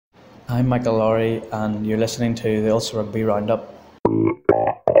I'm Michael Lowry, and you're listening to the Ulster Rugby Roundup.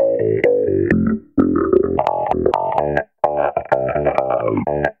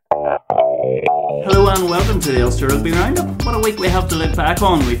 Hello and welcome to the Ulster Rugby Roundup. What a week we have to look back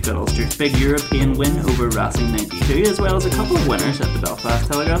on. We've got Ulster's big European win over Racing 92, as well as a couple of winners at the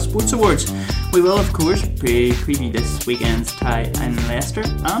Belfast Telegraph Sports Awards. We will, of course, preview this weekend's tie in Leicester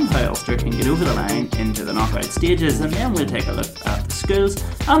and how Ulster can get over the line into the knockout stages, and then we'll take a look at the schools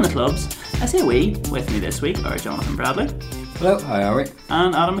and the clubs. I say we. With me this week are Jonathan Bradley. Hello, how are we?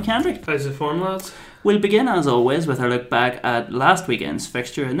 And Adam McKendrick. How's the form, lads? We'll begin, as always, with our look back at last weekend's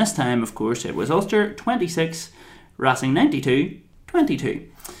fixture, and this time, of course, it was Ulster 26, Racing 92, 22.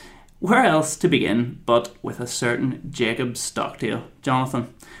 Where else to begin but with a certain Jacob Stockdale?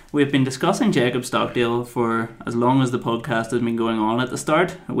 Jonathan, we've been discussing Jacob Stockdale for as long as the podcast has been going on. At the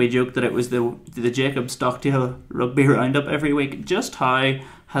start, we joked that it was the Jacob Stockdale Rugby Roundup every week. Just how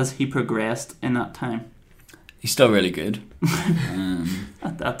has he progressed in that time? He's still really good.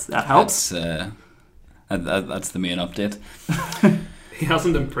 That helps. That's the main update. He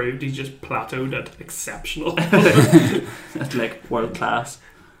hasn't improved, he's just plateaued at exceptional. That's like world class.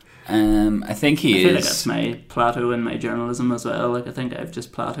 I think I feel like that's my plateau in my journalism as well. Like, I think I've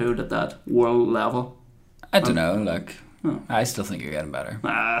just plateaued at that world level. I don't know, I still think you're getting better.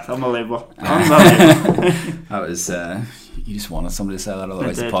 It's unbelievable. Unbelievable. That was you just wanted somebody to say that,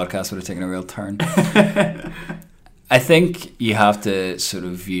 otherwise the podcast would have taken a real turn. I think you have to sort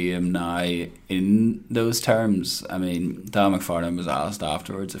of view him now in those terms. I mean, Dan McFarlane was asked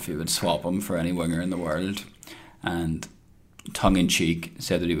afterwards if he would swap him for any winger in the world, and tongue-in-cheek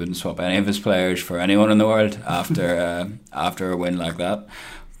said that he wouldn't swap any of his players for anyone in the world after a win like that.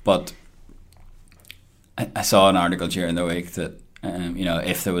 But I saw an article during the week that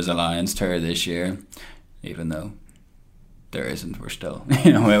if there was a Lions tour this year, even though there isn't, we're still we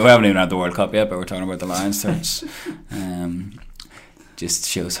haven't even had the World Cup yet, but we're talking about the Lions tours. Just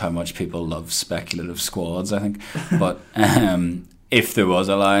shows how much people love speculative squads, I think. But if there was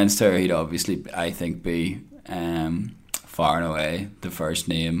a Lions tour, he'd obviously, I think, be far and away the first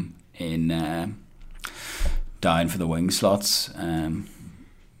name in down for the wing slots.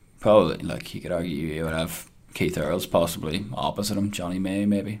 Probably, like, you could argue you would have Keith Earls possibly opposite him, Johnny May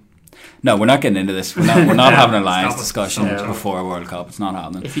maybe. No, we're not getting into this. We're not having a Lions discussion before a World Cup. It's not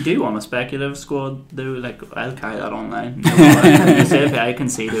happening. If you do want a speculative squad, though, I'll carry that online. You say if I can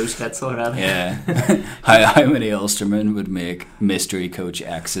see those hits already. Yeah. How many Ulstermen would make Mystery Coach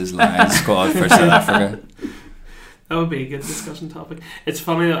X's Lions squad for South Africa? That would be a good discussion topic. It's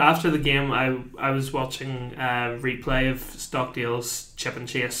funny, after the game I was watching a replay of Stockdale's chip and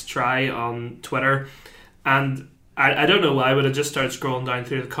chase try on Twitter, and I don't know why, but I just started scrolling down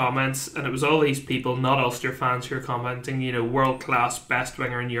through the comments, and it was all these people, not Ulster fans, who are commenting, world class, best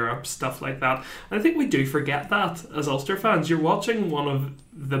winger in Europe, stuff like that. And I think we do forget that as Ulster fans. You're watching one of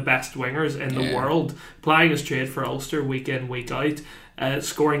the best wingers in the world plying his trade for Ulster week in, week out,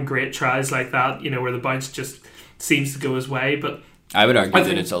 scoring great tries like that, where the bounce just seems to go his way. But I would argue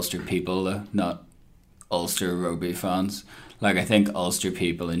that it's Ulster people, though, not Ulster rugby fans. Like, I think Ulster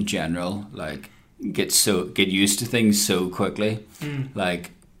people in general, get used to things so quickly. Like,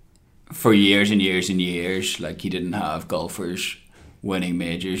 for years and years and years, like, you didn't have golfers winning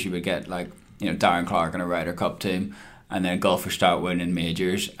majors. You would get Darren Clark in a Ryder Cup team, and then golfers start winning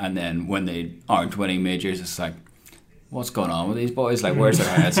majors, and then when they aren't winning majors, it's like, what's going on with these boys? Like, where's their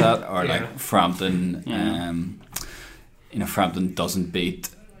heads at? Or like Frampton, Frampton doesn't beat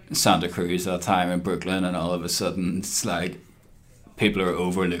Santa Cruz that time in Brooklyn, and all of a sudden it's like people are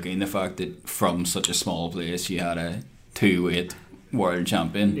overlooking the fact that from such a small place you had a 2-weight world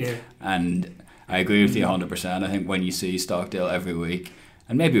champion. And I agree with you 100%. I think when you see Stockdale every week,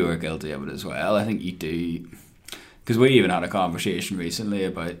 and maybe we're guilty of it as well, I think you do, because we even had a conversation recently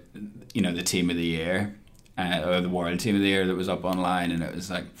about the team of the year, or the world team of the year that was up online, and it was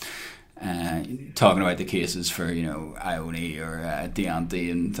like talking about the cases for Ione or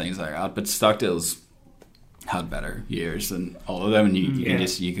Dianti and things like that, but Stockdale's had better years than all of them, and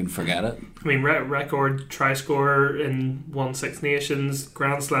you can forget it. I mean, record try scorer in won Six Nations,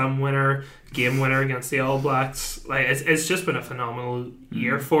 Grand Slam winner, game winner against the All Blacks. Like, it's just been a phenomenal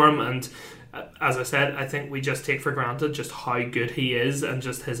year for him, and as I said, I think we just take for granted just how good he is and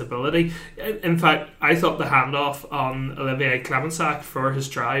just his ability. In fact, I thought the handoff on Olivier Clemensac for his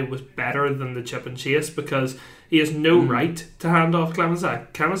try was better than the chip and chase, because he has no right to hand off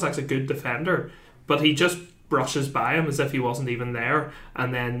Clemensac. Clemensac's a good defender, but he just brushes by him as if he wasn't even there,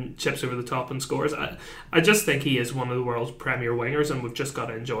 and then chips over the top and scores. I just think he is one of the world's premier wingers, and we've just got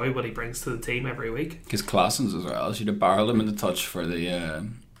to enjoy what he brings to the team every week. Because Claessens as well, she'd have barreled him in the touch for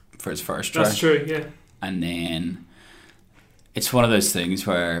for his first try. That's true, yeah. And then it's one of those things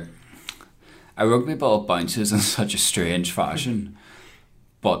where a rugby ball bounces in such a strange fashion.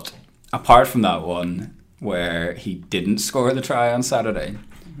 But apart from that one where he didn't score the try on Saturday,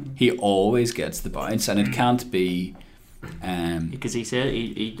 he always gets the bounce, and it can't be... because he said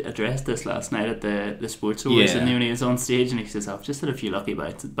he addressed this last night at the Sports Awards, and when he was on stage, and he says, "I've just had a few lucky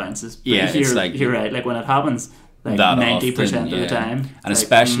bounces." But yeah, it's like you're right. Like when it happens, like 90% of the time, and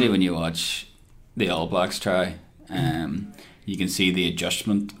especially when you watch the All Blacks try, you can see the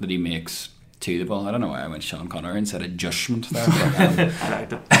adjustment that he makes to the ball. I don't know why I went Sean Connery and said adjustment there. But, I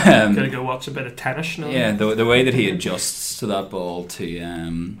liked it. Gonna go watch a bit of tennis now. Yeah, the way that he adjusts to that ball to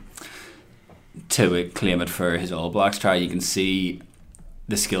claim it for his All Blacks try, you can see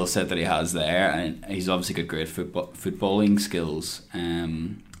the skill set that he has there, and he's obviously got great footballing skills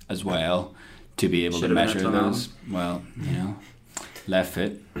as well to be able to measure those. Well, you know, left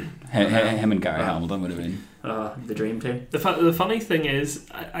foot. Him and Gary Hamilton would have been the dream team. The funny thing is,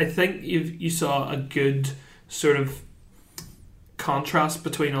 I think you saw a good sort of contrast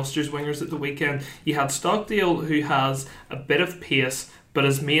between Ulster's wingers at the weekend. You had Stockdale, who has a bit of pace, but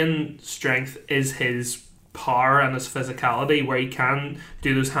his main strength is his power and his physicality, where he can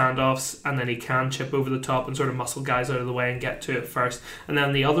do those handoffs and then he can chip over the top and sort of muscle guys out of the way and get to it first. And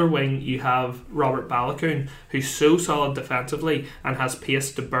then the other wing, you have Robert Balakoon, who's so solid defensively and has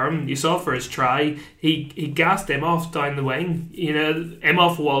pace to burn. You saw for his try, he gassed Imhoff down the wing. You know,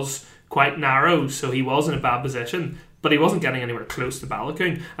 Imhoff was quite narrow, so he was in a bad position, but he wasn't getting anywhere close to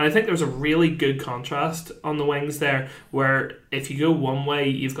Balakoon. And I think there's a really good contrast on the wings there, where if you go one way,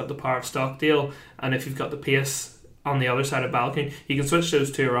 you've got the power of Stockdale, and if you've got the pace on the other side of Balakoon, you can switch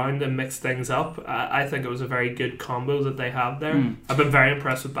those two around and mix things up. I think it was a very good combo that they had there. I've been very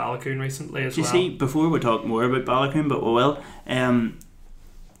impressed with Balakoon recently as well. You see, before we talk more about Balakoon, but we will,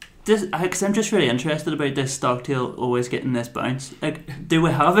 because I'm just really interested about this Stockdale always getting this bounce. Like, do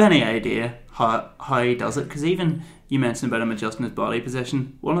we have any idea how he does it? Because even you mentioned about him adjusting his body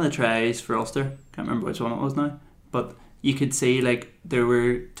position. One of the tries for Ulster, can't remember which one it was now, but you could see like there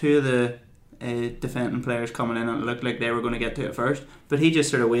were two of the defending players coming in and it looked like they were going to get to it first, but he just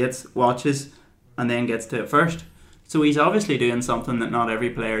sort of waits, watches, and then gets to it first. So he's obviously doing something that not every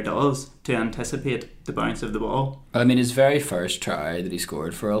player does to anticipate the bounce of the ball. I mean, his very first try that he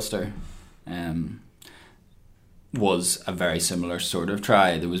scored for Ulster was a very similar sort of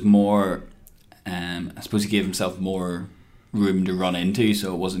try. There was more, I suppose he gave himself more room to run into,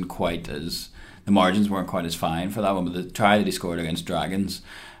 so it wasn't quite as, the margins weren't quite as fine for that one. But the try that he scored against Dragons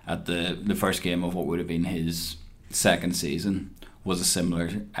at the first game of what would have been his second season was a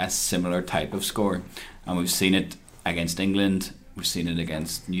similar type of score, and we've seen it against England, we've seen it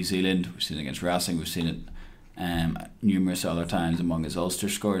against New Zealand, we've seen it against Racing, we've seen it numerous other times among his Ulster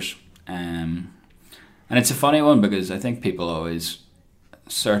scores, and it's a funny one because I think people always,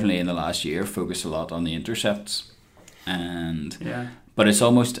 certainly in the last year, focus a lot on the intercepts, but it's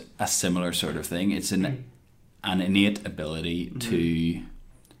almost a similar sort of thing. It's an innate ability to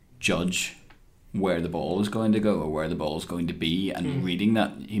judge where the ball is going to go or where the ball is going to be, and reading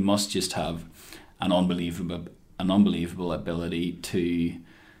that, he must just have an unbelievable ability to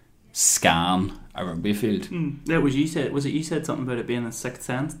scan a rugby field. Yeah, was it you said something about it being a sixth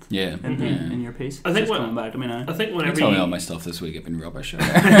sense? Yeah, in your piece. I think coming back to me now. I think whenever you told me all my stuff this week have been rubbish.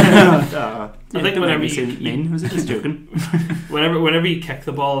 I think whenever was it just joking? whenever you kick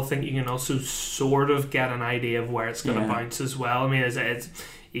the ball, I think you can also sort of get an idea of where it's going to bounce as well. I mean, it's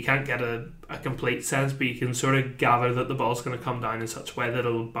you can't get a complete sense, but you can sort of gather that the ball's going to come down in such a way that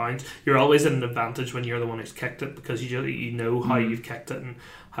it'll bounce. You're always at an advantage when you're the one who's kicked it, because you know how you've kicked it and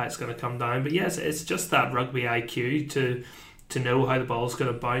how it's going to come down. But yes, it's just that rugby IQ to know how the ball's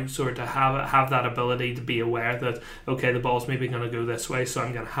going to bounce, or to have that ability to be aware that, okay, the ball's maybe going to go this way, so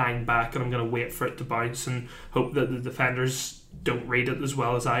I'm going to hang back and I'm going to wait for it to bounce and hope that the defenders don't read it as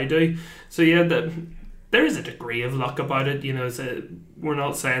well as I do. So yeah, there is a degree of luck about it. You know, we're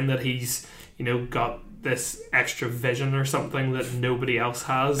not saying that he's, you know, got this extra vision or something that nobody else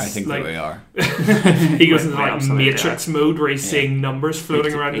has. I think that we are. He goes into like Matrix mode where he's seeing numbers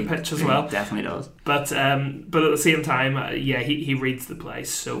floating around the pitch as well. Definitely does. But at the same time, he reads the play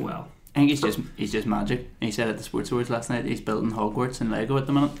so well. I think he's just magic. He said at the Sports Awards last night he's building Hogwarts in Lego at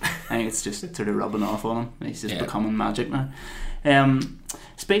the minute. I think it's just sort of rubbing off on him. He's just becoming magic now.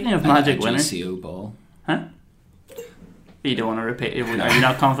 Speaking of magic winners, GCO ball. Huh? You don't want to repeat it? Are you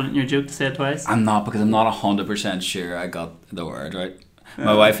not confident in your joke to say it twice? I'm not, because I'm not 100% sure I got the word right.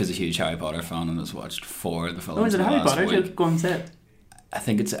 My wife is a huge Harry Potter fan and has watched 4 of the films. Oh, is it a Harry Potter week. joke? Go and say it. I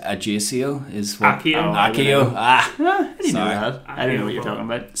think it's Ajaccio is what Accio. Accio. I didn't know Sorry. that. I don't know what you're talking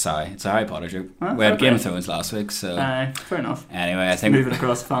about. Sorry, it's a Harry Potter joke. Huh? We had Okay. Game of Thrones last week, so Fair enough. anyway, I think Moving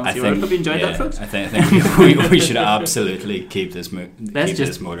across the fantasy world. Hope you enjoyed that, folks. I think we should absolutely keep this Let's keep just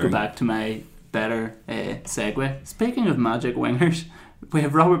this motor. go back to my better segue. Speaking of magic wingers, we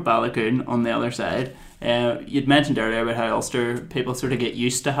have Robert Balogun on the other side. You'd mentioned earlier about how Ulster people sort of get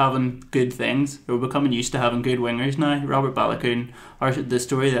used to having good things, or becoming used to having good wingers now. Robert Balogun, or the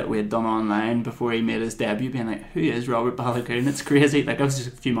story that we had done online before he made his debut, being like, who is Robert Balogun? It's crazy. Like, that was just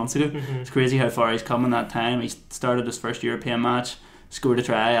a few months ago. It's crazy how far he's come in that time. He started his first European match, scored a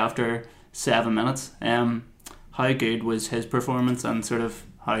try after 7 minutes. How good was his performance, and sort of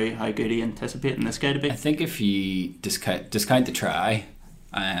how good are you anticipating this guy to be? I think if you discount the try,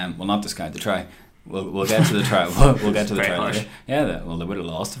 not discount the try. We'll get to the try. We'll get to the Very try harsh. later. Yeah, they would have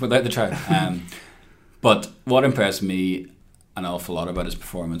lost without the try. But what impressed me an awful lot about his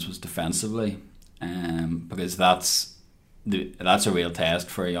performance was defensively, because that's a real test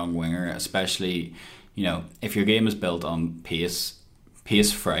for a young winger, especially, you know, if your game is built on pace.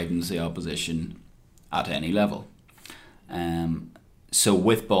 Pace frightens the opposition at any level. So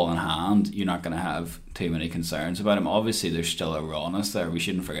with ball in hand, you're not going to have too many concerns about him. Obviously, there's still a rawness there. We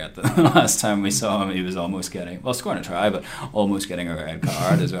shouldn't forget that the last time we saw him, he was almost scoring a try, but almost getting a red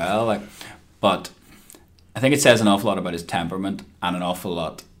card as well. But I think it says an awful lot about his temperament, and an awful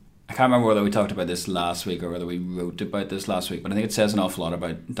lot. I can't remember whether we talked about this last week or whether we wrote about this last week, but I think it says an awful lot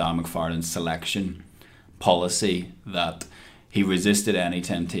about Dan McFarlane's selection policy, that he resisted any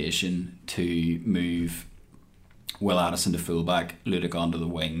temptation to move Will Addison to fullback, Ludic onto the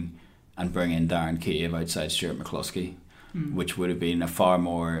wing, and bring in Darren Cave outside Stuart McCluskey, which would have been a far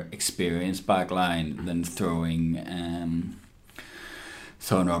more experienced back line than throwing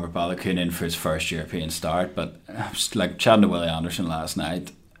Robert Balogun in for his first European start. But I was like chatting to Willie Anderson last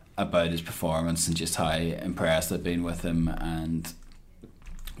night about his performance and just how impressed I'd been with him, and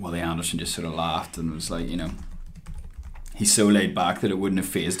Willie Anderson just sort of laughed and was like, you know, he's so laid back that it wouldn't have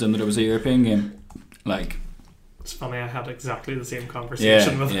fazed him that it was a European game. Like, It's funny, I had exactly the same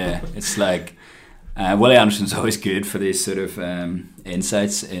conversation with him. Yeah, it's like Willie Anderson's always good for these sort of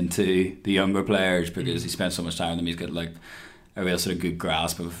insights into the younger players, because he spends so much time with them. He's got like a real sort of good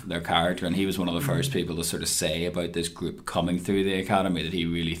grasp of their character, and he was one of the first people to sort of say about this group coming through the academy that he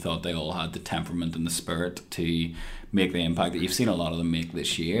really thought they all had the temperament and the spirit to make the impact that you've seen a lot of them make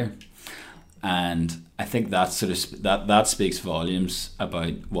this year. And I think that sort of that speaks volumes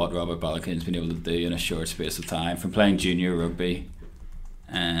about what Robert Balogun's been able to do in a short space of time, from playing junior rugby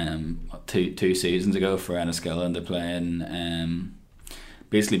two seasons ago for Enniskillen, to playing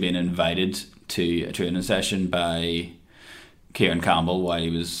basically being invited to a training session by Kieran Campbell while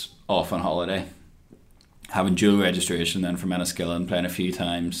he was off on holiday, having dual registration then from Enniskillen, playing a few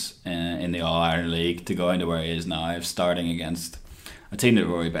times in the All-Ireland League, to go into where he is now, starting against a team that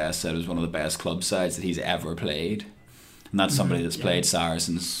Rory Best said was one of the best club sides that he's ever played. And that's somebody that's played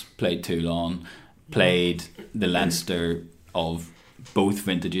Saracens, played Toulon, played the Leinster of both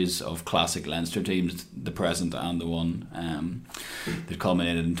vintages of classic Leinster teams, the present and the one that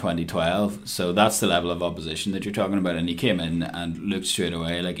culminated in 2012. So that's the level of opposition that you're talking about. And he came in and looked straight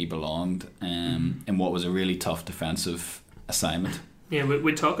away like he belonged in what was a really tough defensive assignment. Yeah,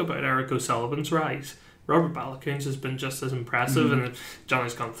 we talk about Eric O'Sullivan's rise. Robert Balogun's has been just as impressive, and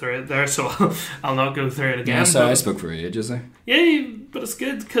Johnny's gone through it there, so I'll not go through it again. Yeah, so I spoke for ages there. Yeah, but it's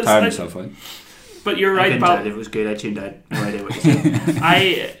good because Tired myself out. But you're right I couldn't about tell if it was good. I tuned out. No idea what you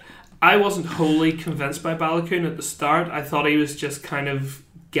said. I wasn't wholly convinced by Balogun at the start. I thought he was just kind of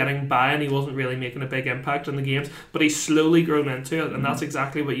getting by and he wasn't really making a big impact on the games, but he's slowly grown into it, and that's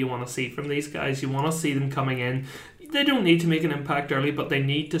exactly what you want to see from these guys. You want to see them coming in. They don't need to make an impact early, but they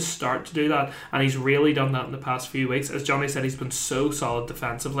need to start to do that, and he's really done that in the past few weeks. As Johnny said, he's been so solid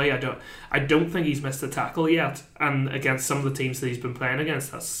defensively. I don't think he's missed a tackle yet, and against some of the teams that he's been playing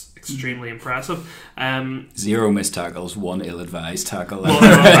against, that's extremely impressive. 0 missed tackles, 1 ill-advised tackle. Well,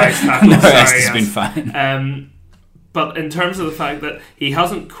 ill-advised tackle, the rest sorry, has been fine. But in terms of the fact that he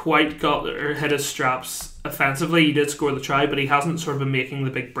hasn't quite got or hit his straps offensively, he did score the try, but he hasn't sort of been making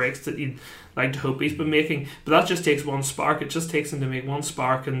the big breaks that you'd like to hope he's been making. But that just takes one spark. It just takes him to make one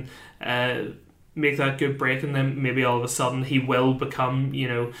spark and make that good break, and then maybe all of a sudden he will become,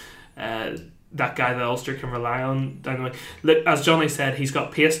 that guy that Ulster can rely on down the way. Look, as Johnny said, he's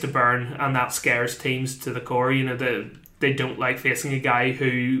got pace to burn, and that scares teams to the core. They don't like facing a guy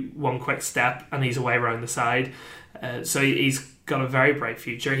who one quick step and he's away around the side. So he's got a very bright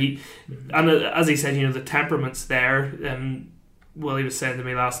future. And as he said, the temperament's there. Willie was saying to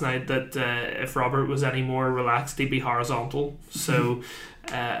me last night that if Robert was any more relaxed, he'd be horizontal. So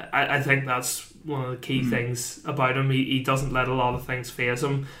I think that's one of the key things about him. He doesn't let a lot of things faze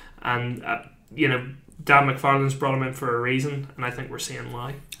him, and Dan McFarlane's brought him in for a reason, and I think we're seeing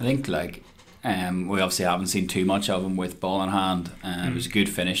why. I think we obviously haven't seen too much of him with ball in hand. It was a good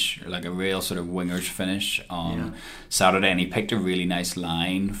finish, like a real sort of winger's finish on Saturday, and he picked a really nice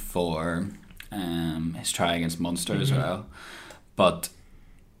line for his try against Munster as well. But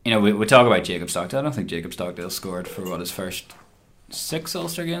we talk about Jacob Stockdale. I don't think Jacob Stockdale scored for his first 6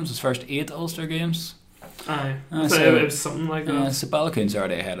 Ulster games, his first 8 Ulster games. Aye, so it was something like that. So Balakoon's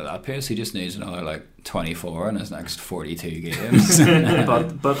already ahead of that pace. He just needs another 24 in his next 42 games.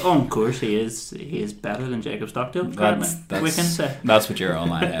 but on course he is better than Jacob Stockdale. We can say that's what your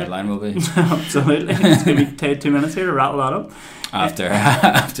online headline will be. Absolutely. It's going to be take 2 minutes here to rattle that up.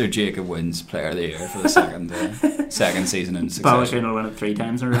 After Jacob wins Player of the Year for the second season in succession. Balakoon will win it 3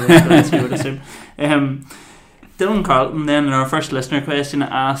 times in a row, you would assume. Dylan Carlton then, in our first listener question,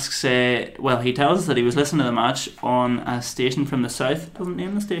 asks, he tells us that he was listening to the match on a station from the south, doesn't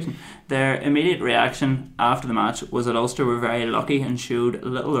name the station. Their immediate reaction after the match was that Ulster were very lucky and showed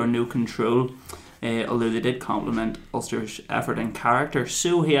little or no control, although they did compliment Ulster's effort and character.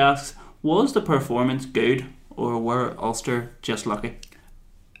 So he asks, was the performance good, or were Ulster just lucky?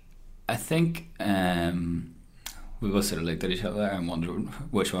 I think we both sort of looked at each other and wondered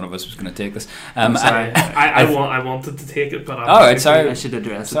which one of us was going to take this. Sorry, I wanted to take it, but sorry. I should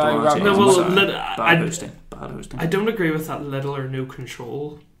address it. Bad hosting. I don't agree with that little or no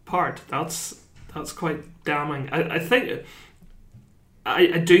control part. That's quite damning. I think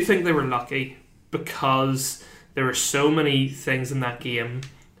I do think they were lucky because there were so many things in that game.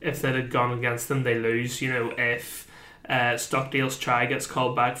 If that had gone against them, they lose. If Stockdale's try gets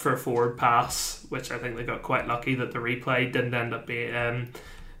called back for a forward pass, which I think they got quite lucky that the replay didn't end up being.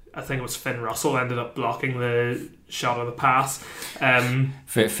 I think it was Finn Russell ended up blocking the shot of the pass.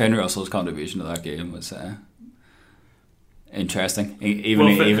 Finn Russell's contribution to that game was interesting. Even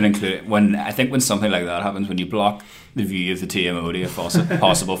including when something like that happens, when you block the view of the TMO to a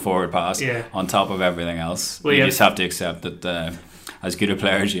possible forward pass on top of everything else, you just have to accept that. As good a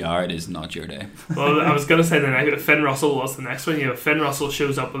player as you are, it is not your day. Well, I was going to say Finn Russell was the next one. If Finn Russell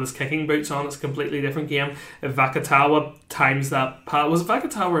shows up with his kicking boots on, it's a completely different game. If Vakatawa times that pass, was it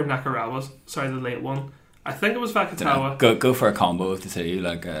Vakatawa or Nakarawa? Sorry, the late one. I think it was Vakatawa. Go for a combo of the two,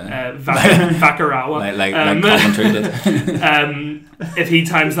 Vakarawa. like commentary did. If he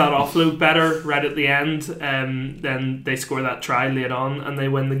times that offload better right at the end, then they score that try late on and they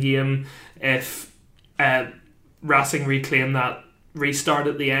win the game. If Racing reclaim that restart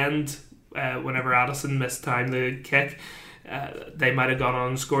at the end, whenever Addison missed time to kick, they might have gone on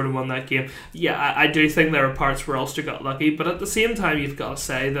and scored and won that game. I do think there are parts where Ulster got lucky, but at the same time you've got to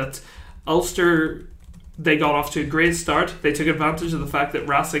say that Ulster, they got off to a great start. They took advantage of the fact that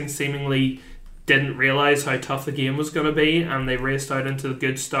Racing seemingly didn't realise how tough the game was going to be, and they raced out into the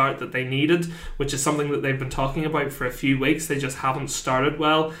good start that they needed, which is something that they've been talking about for a few weeks. They just haven't started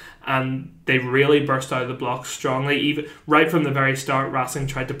well, and they really burst out of the blocks strongly. Even right from the very start, Racing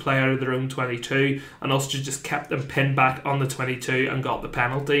tried to play out of their own 22, and Ulster just kept them pinned back on the 22 and got the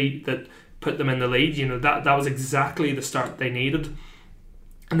penalty that put them in the lead. That was exactly the start they needed.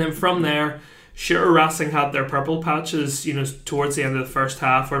 And then from there, sure, Racing had their purple patches, towards the end of the first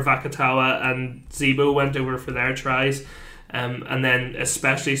half where Vakatawa and Zebo went over for their tries. And then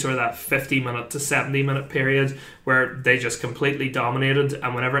especially sort of that 50-minute to 70-minute period where they just completely dominated,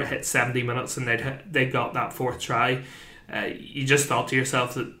 and whenever it hit 70 minutes and they got that fourth try, you just thought to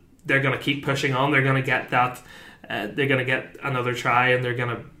yourself that they're going to keep pushing on, they're going to get that, they're going to get another try and they're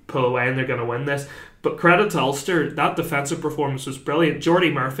going to pull away and they're going to win this. But credit to Ulster, that defensive performance was brilliant.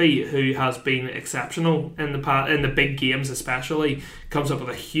 Jordy Murphy, who has been exceptional in the big games especially, comes up with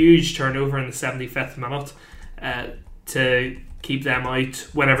a huge turnover in the 75th minute to keep them out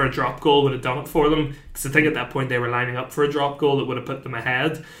whenever a drop goal would have done it for them, because I think at that point they were lining up for a drop goal that would have put them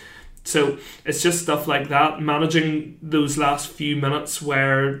ahead. So it's just stuff like that, managing those last few minutes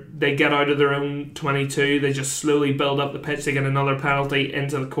where they get out of their own 22, they just slowly build up the pitch, they get another penalty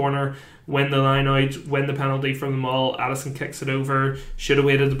into the corner, win the line out, win the penalty from them all. Addison kicks it over, should have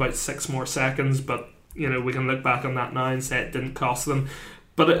waited about 6 more seconds, but we can look back on that now and say it didn't cost them.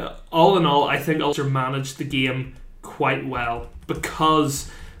 But all in all, I think Ulster managed the game quite well,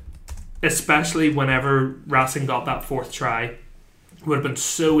 because especially whenever Racing got that fourth try, it would have been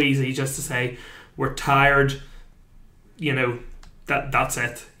so easy just to say, we're tired, that's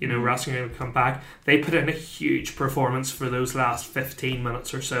it. Racing are going to come back. They put in a huge performance for those last 15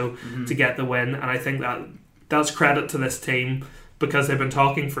 minutes or so to get the win, and I think that's credit to this team because they've been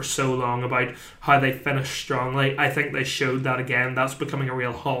talking for so long about how they finish strongly. I think they showed that again. That's becoming a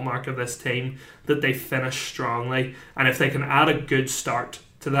real hallmark of this team, that they finish strongly. And if they can add a good start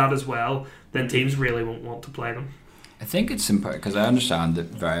to that as well, then teams really won't want to play them. I think it's important because I understand that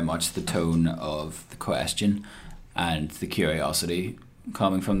very much the tone of the question and the curiosity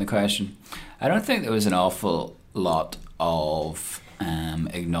coming from the question. I don't think there was an awful lot of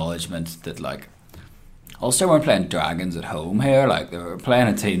acknowledgement that like Ulster weren't playing Dragons at home here. Like they were playing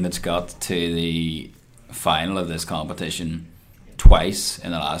a team that's got to the final of this competition twice in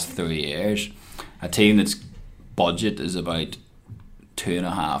the last 3 years. A team that's budget is about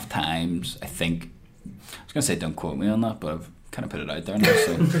 2.5 times. I think I was going to say don't quote me on that, but I've kind of put it out there now.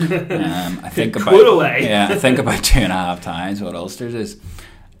 So I think about I think about 2.5 times what Ulster's is.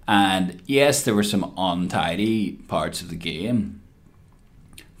 And yes, there were some untidy parts of the game,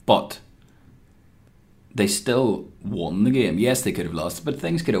 but they still won the game. Yes, they could have lost, but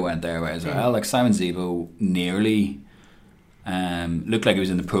things could have went their way as well. Like Simon Zebo nearly looked like he was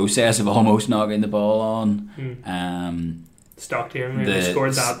in the process of almost knocking the ball on. Stockdale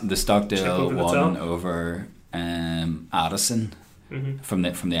scored that. The Stockdale one over Addison from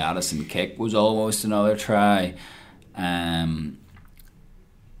the Addison kick was almost another try.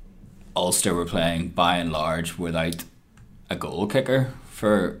 Ulster were playing by and large without a goal kicker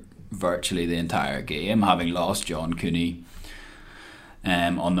for virtually the entire game, having lost John Cooney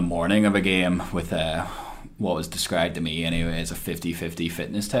on the morning of a game with what was described to me anyway as a 50-50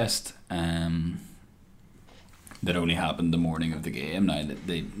 fitness test that only happened the morning of the game. Now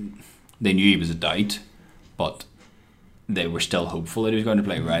they knew he was a doubt, but they were still hopeful that he was going to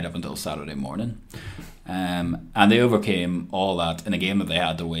play right up until Saturday morning. And they overcame all that in a game that they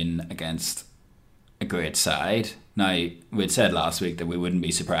had to win against a great side. Now, we'd said last week that we wouldn't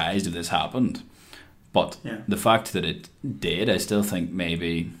be surprised if this happened, but the fact that it did, I still think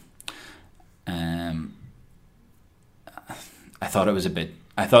maybe I thought it was a bit.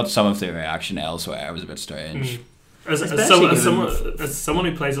 I thought some of the reaction elsewhere was a bit strange. As someone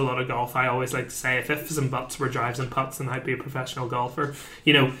who plays a lot of golf, I always like to say if ifs and buts were drives and putts, then I'd be a professional golfer.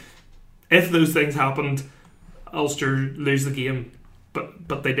 You know, if those things happened, Ulster lose the game,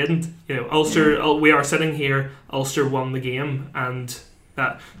 but they didn't. You know, Ulster. We are sitting here. Ulster won the game, and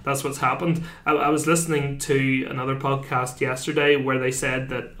that's what's happened. I was listening to another podcast yesterday where they said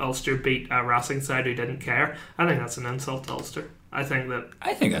that Ulster beat a Racing side who didn't care. I think that's an insult to Ulster. I think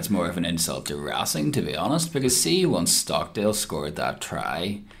that's more of an insult to Racing, to be honest, because see, once Stockdale scored that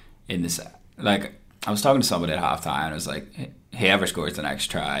try in this, like I was talking to somebody at half time and I was like, whoever scores the next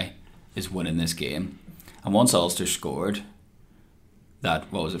try is winning this game. And once Ulster scored that,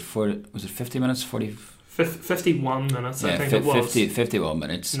 what was it, was it 50 minutes, 51 minutes, I think it was. 51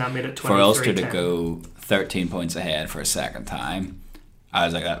 minutes. And that made it 23-10. For Ulster to go 13 points ahead for a second time, I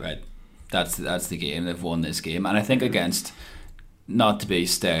was like, right, that's the game. They've won this game. And I think against, not to be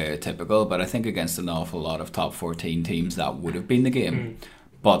stereotypical, but I think against an awful lot of top 14 teams that would have been the game.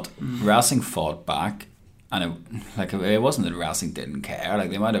 But Racing fought back, and it wasn't that Racing didn't care. Like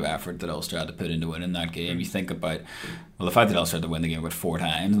the amount of effort that Ulster had to put into winning that game, you think about, well, the fact that Ulster had to win the game about 4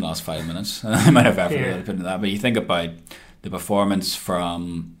 times in the last 5 minutes, the amount of effort they had to put into that. But you think about the performance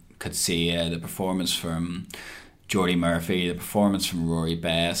from Coetzee, the performance from Jordy Murphy, the performance from Rory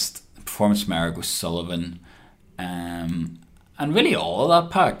Best, the performance from Eric O'Sullivan, and really all of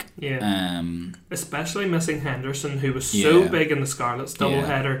that pack. Especially missing Henderson, who was so big in the Scarlets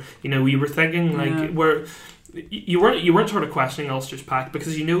doubleheader. You know, we were thinking you weren't sort of questioning Ulster's pack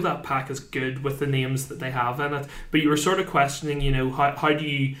because you know that pack is good with the names that they have in it, but you were sort of questioning, you know, how do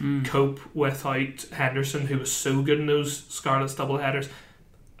you cope without Henderson, who was so good in those Scarlets doubleheaders.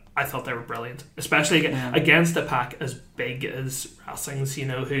 I thought they were brilliant, especially against a pack as big as Racing's, you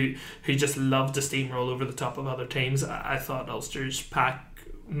know, who just loved to steamroll over the top of other teams. I thought Ulster's pack,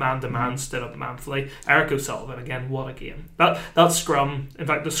 man to man, stood up manfully. Eric O'Sullivan, again, what a game. That scrum, in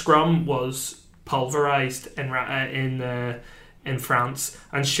fact, the scrum was pulverised in France,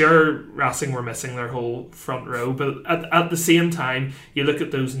 and sure, Racing were missing their whole front row, but at the same time, you look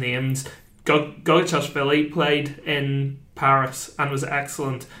at those names. Gogachashvili played in Paris and was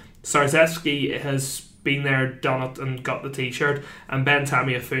excellent. Sarzewski has been there, done it, and got the t-shirt. And Ben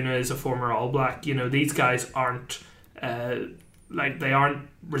Tamiafuna is a former All Black. You know, these guys aren't they aren't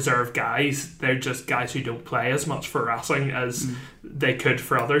reserve guys. They're just guys who don't play as much for Racing as they could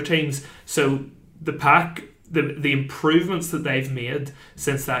for other teams. So the pack, the improvements that they've made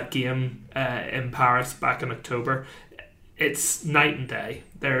since that game in Paris back in October, it's night and day.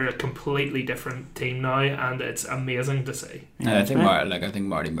 They're a completely different team now, and it's amazing to see. Yeah, I think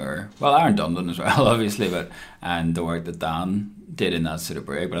Marty Moore, well, Aaron Dundon as well, obviously, and the work that Dan did in that sort of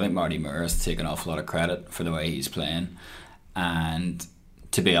break. But I think Marty Moore has taken an awful lot of credit for the way he's playing, and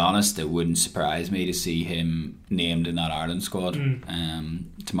to be honest, it wouldn't surprise me to see him named in that Ireland squad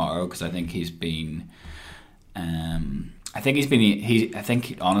tomorrow, because I think he's been.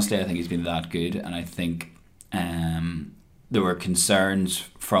 Honestly, I think he's been that good, and I think there were concerns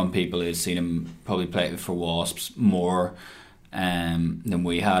from people who had seen him probably play for Wasps more than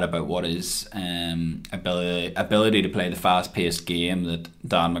we had about what his ability to play the fast-paced game that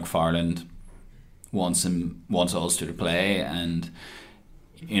Dan McFarland wants Ulster to play, and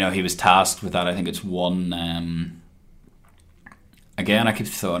he was tasked with that. I think it's one. Again, I keep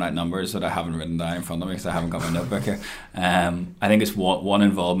throwing out numbers that I haven't written down in front of me because I haven't got my notebook here. I think it's one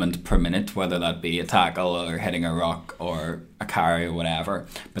involvement per minute, whether that be a tackle or hitting a rock or a carry or whatever.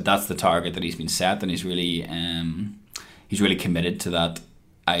 But that's the target that he's been set, and he's really committed to that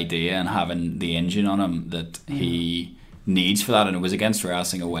idea and having the engine on him that he needs for that. And it was against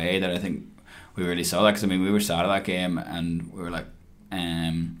Racing away that I think we really saw that, because we were sad of that game and we were like,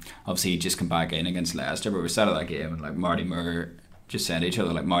 obviously he just come back in against Leicester, but we were sad of that game, and like Marty Moore just said to each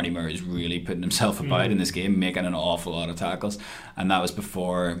other, like, Marty Moore is really putting himself about in this game, making an awful lot of tackles. And that was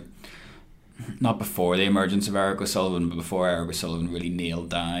not before the emergence of Eric O'Sullivan, but before Eric O'Sullivan really nailed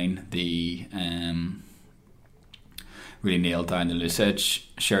down the Lucich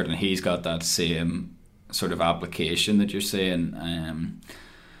shirt, and he's got that same sort of application that you're saying.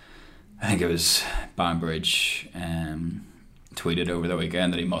 I think it was Banbridge tweeted over the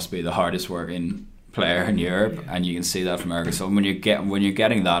weekend that he must be the hardest working player in Europe, and you can see that from Eric O'Sullivan when you're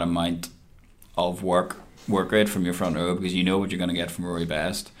getting that amount of work rate from your front row, because you know what you're going to get from Rory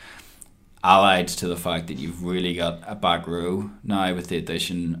Best, allied to the fact that you've really got a back row now with the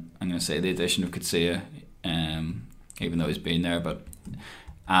addition of Coetzee, even though he's been there,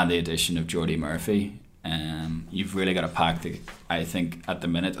 and the addition of Jordy Murphy. You've really got a pack that I think at the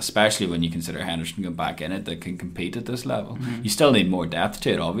minute, especially when you consider Henderson going back in it, that can compete at this level. You still need more depth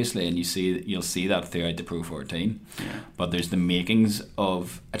to it, obviously, and you'll see that throughout the Pro 14. But there's the makings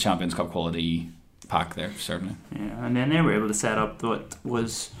of a Champions Cup quality pack there, certainly. Yeah, and then they were able to set up what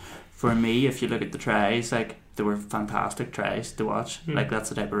was, for me, if you look at the tries, like, they were fantastic tries to watch. Like, that's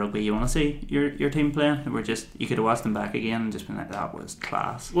the type of rugby you want to see your team playing. You could have watched them back again and just been like, that was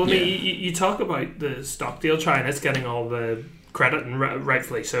class. Well, you talk about the Stockdale try, and it's getting all the credit, and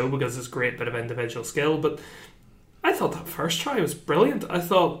rightfully so, because it's a great bit of individual skill, but I thought that first try was brilliant. I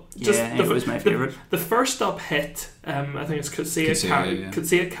thought it was my favourite. The first stop hit, I think it's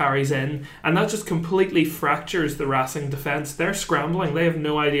Coetzee carries in, and that just completely fractures the Racing defence. They're scrambling. They have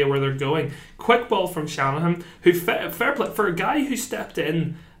no idea where they're going. Quick ball from Shanahan, who fair play for a guy who stepped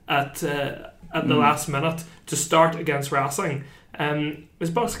in at the last minute to start against Racing.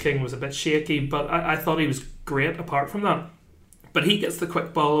 His boss King was a bit shaky, but I thought he was great apart from that. But he gets the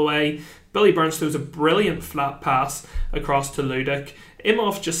quick ball away. Billy Burns throws a brilliant flat pass across to Ludic.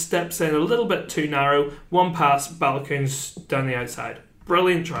 Imhoff just steps in a little bit too narrow. One pass, Balakoon's down the outside.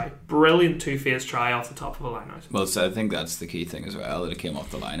 Brilliant try. Brilliant two-phase try off the top of a line-out. Well, so I think that's the key thing as well, that it came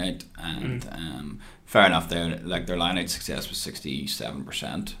off the line-out. And fair enough, their line-out success was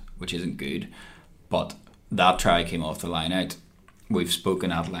 67%, which isn't good. But that try came off the line-out. We've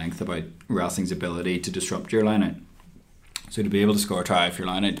spoken at length about Racing's ability to disrupt your line-out. So to be able to score a try off your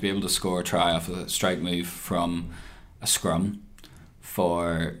line-out, to be able to score a try off a strike move from a scrum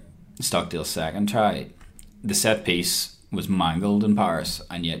for Stockdale's second try, the set piece was mangled in Paris,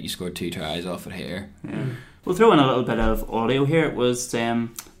 and yet you scored 2 tries off it here. Yeah. We'll throw in a little bit of audio here. It was the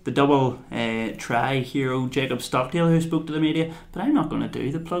double try hero Jacob Stockdale who spoke to the media, but I'm not going to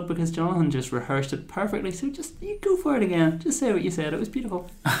do the plug because Jonathan just rehearsed it perfectly, so just you go for it again. Just say what you said. It was beautiful.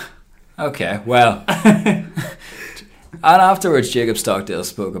 Okay, well... And afterwards, Jacob Stockdale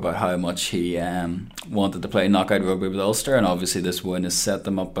spoke about how much he wanted to play knockout rugby with Ulster, and obviously this win has set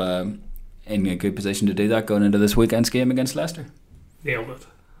them up in a good position to do that going into this weekend's game against Leicester. Nailed it.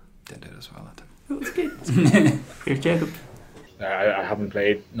 Did it as well, I think. It was good. Here's Jacob. I haven't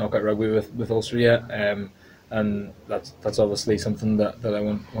played knockout rugby with Ulster yet, and that's obviously something that I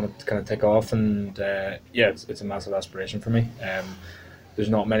want to kind of tick off, and it's a massive aspiration for me. There's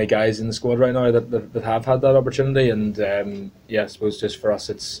not many guys in the squad right now that have had that opportunity, and I suppose just for us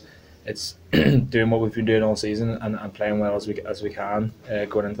it's doing what we've been doing all season and playing well as we can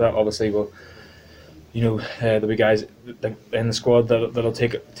going into that. Obviously we'll there'll be guys in the squad that'll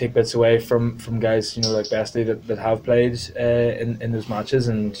take bits away from guys, like Bestley that have played in those matches,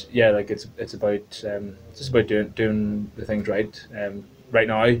 and yeah, like it's about just about doing the things right. Right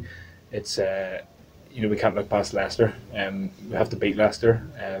now, it's we can't look past Leicester. We have to beat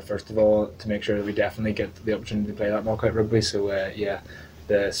Leicester first of all to make sure that we definitely get the opportunity to play that knockout rugby. So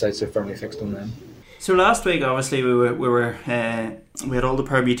the sights are firmly fixed on them. So last week, obviously, we had all the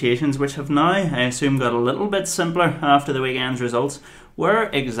permutations, which have now, I assume, got a little bit simpler after the weekend's results. Where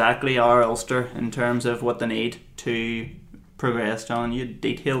exactly are Ulster in terms of what they need to progress, John? You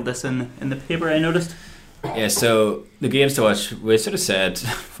detailed this in the paper, I noticed. Yeah, so the games to watch, we sort of said,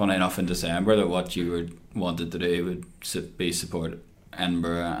 funny enough, in December that what you wanted to do would be support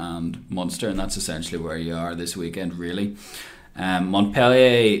Edinburgh and Munster, and that's essentially where you are this weekend, really.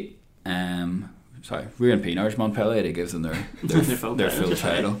 Montpellier, Ruan Pienaar's Montpellier, to give them their full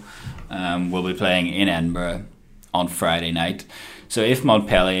title, will be playing in Edinburgh on Friday night. So if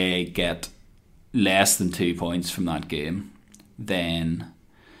Montpellier get less than 2 points from that game, then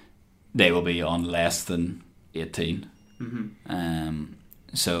they will be on less than 18. Mm-hmm.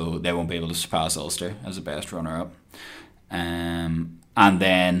 So they won't be able to surpass Ulster as the best runner-up. And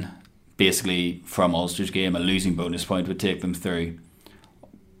then basically from Ulster's game, a losing bonus point would take them through,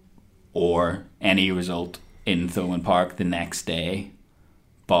 or any result in Thomond Park the next day,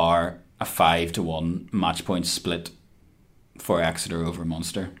 bar a 5-1 match point split for Exeter over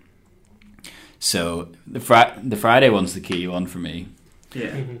Munster. So the Friday one's the key one for me.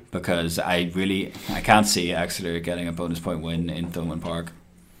 Yeah. Mm-hmm. Because I can't see Exeter getting a bonus point win in Thomond Park,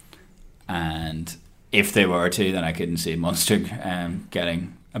 and if they were to, then I couldn't see Munster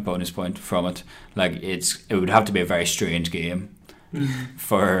getting a bonus point from it. Like it would have to be a very strange game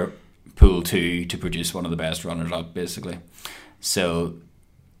for Pool 2 to produce one of the best runners up, basically. So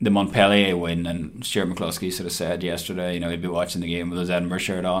the Montpellier win, and Stuart McCluskey sort of said yesterday, he'd be watching the game with his Edinburgh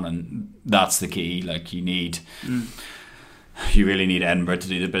shirt on, and that's the key. Like you really need Edinburgh to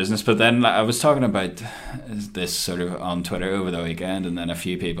do the business. But then I was talking about this sort of on Twitter over the weekend, and then a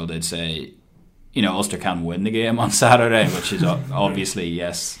few people did say, Ulster can win the game on Saturday, which is obviously,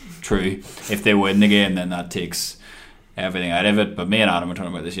 yes, true. If they win the game, then that takes everything out of it. But me and Adam were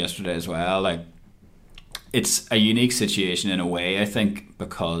talking about this yesterday as well. Like, it's a unique situation in a way, I think,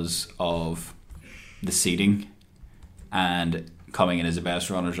 because of the seeding and coming in as the best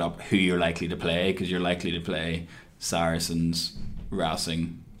runners up, who you're likely to play, because you're likely to play Saracens,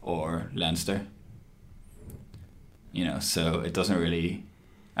 Racing or Leinster. So it doesn't really,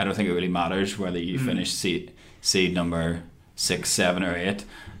 I don't think it really matters whether you finish seed number 6, 7 or 8,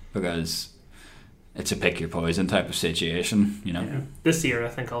 because it's a pick your poison type of situation, Yeah. This year I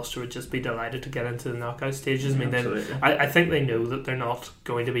think Ulster would just be delighted to get into the knockout stages. I think they know that they're not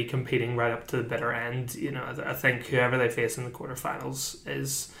going to be competing right up to the bitter end. I think whoever they face in the quarterfinals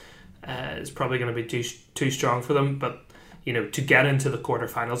is probably going to be too strong for them, but to get into the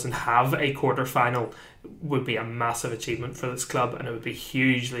quarterfinals and have a quarterfinal would be a massive achievement for this club, and it would be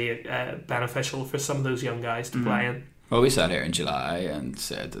hugely beneficial for some of those young guys to play in. Well, we sat here in July and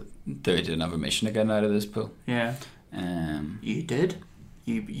said that they didn't have a mission to get out of this pool. Yeah. You did.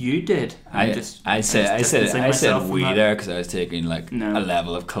 You did. I said we there because I was taking a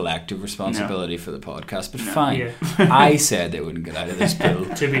level of collective responsibility for the podcast. But fine, yeah. I said they wouldn't get out of this pool.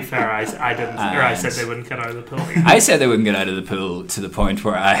 To be fair, I didn't. Or I said they wouldn't get out of the pool. I said they wouldn't get out of the pool to the point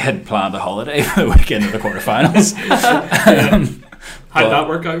where I had planned a holiday for the weekend of the quarterfinals. How'd that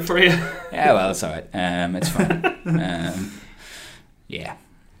work out for you? Yeah, well, it's alright. It's fine. Yeah.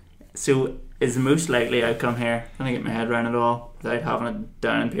 So is the most likely outcome here, can I get my head around it all without having it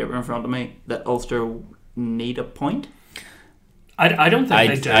down on paper in front of me, that Ulster need a point? I don't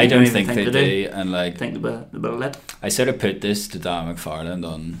think they do. I don't think they do. And I think they'll let. I sort of put this to Dan McFarland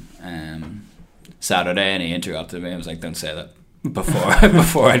on Saturday, and he interrupted me. I was like, don't say that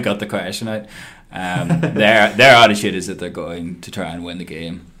before I got the question out. Their attitude is that they're going to try and win the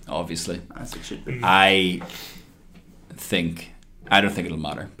game, obviously. As it should be. I don't think it'll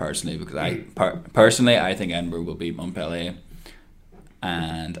matter personally, because I think Edinburgh will beat Montpellier,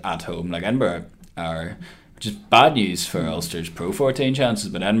 and at home, like Edinburgh are just bad news for Ulster's Pro 14 chances,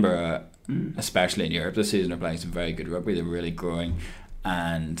 but Edinburgh, especially in Europe this season, are playing some very good rugby. They're really growing,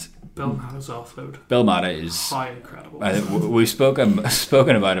 and Bill Matta's offload. Bill Matta is how incredible. We've spoken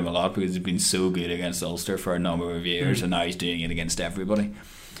about him a lot because he's been so good against Ulster for a number of years, and now he's doing it against everybody.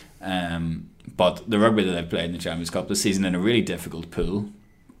 But the rugby that they've played in the Champions Cup this season in a really difficult pool,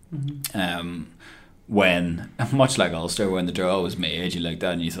 when, much like Ulster, when the draw was made, you looked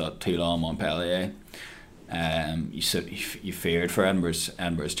at it and you thought Toulon, Montpellier, you feared for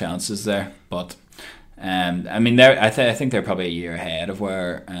Edinburgh's chances there, but I mean, I think they're probably a year ahead of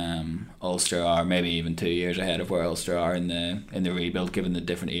where Ulster are, maybe even 2 years ahead of where Ulster are in the rebuild, given the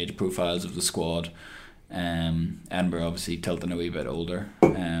different age profiles of the squad. Edinburgh obviously tilting a wee bit older,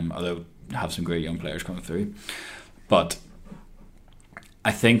 although have some great young players coming through. But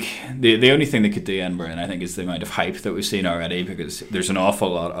I think the only thing that could do Edinburgh, and I think, is the amount of hype that we've seen already, because there's an awful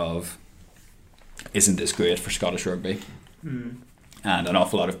lot of "isn't this great" for Scottish rugby, and an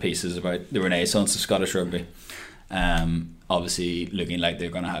awful lot of pieces about the renaissance of Scottish rugby. Obviously looking like they're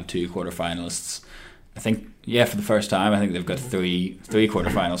going to have 2 quarter-finalists. I think, for the first time, I think they've got three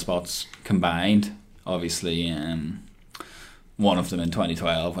quarter-final spots combined. Obviously, one of them in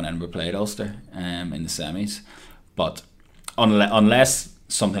 2012 when Edinburgh played Ulster in the semis. But unless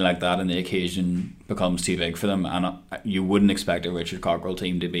something like that and the occasion becomes too big for them, and you wouldn't expect a Richard Cockerell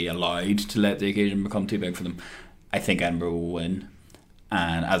team to be allowed to let the occasion become too big for them, I think Edinburgh will win.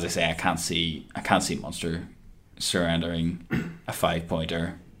 And as I say, I can't see Munster surrendering a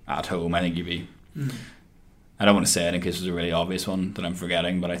 5-pointer at home. I think you'd be... I don't want to say it in case there's a really obvious one that I'm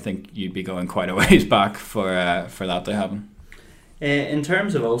forgetting, but I think you'd be going quite a ways back for that to happen. In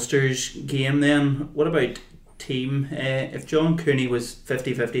terms of Ulster's game then, what about team? If John Cooney was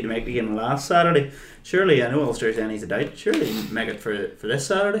 50-50 to make the game last Saturday, surely, I know Ulster's any's a doubt, surely he'd make it for this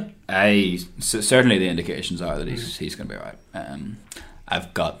Saturday? Certainly the indications are that he's going to be alright.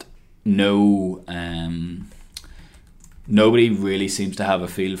 I've got nobody really seems to have a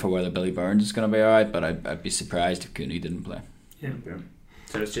feel for whether Billy Burns is going to be alright, but I'd be surprised if Cooney didn't play. Yeah.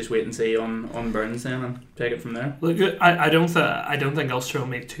 So let's just wait and see on Burns then and take it from there. Look, I don't think Ulster will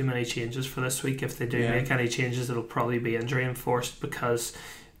make too many changes for this week. If they do make any changes, it'll probably be injury enforced, because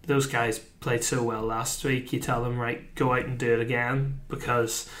those guys played so well last week. You tell them, right, go out and do it again,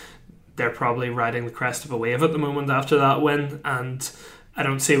 because they're probably riding the crest of a wave at the moment after that win, and I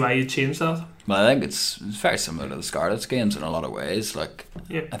don't see why you'd change that. Well, I think it's very similar to the Scarlets games in a lot of ways. I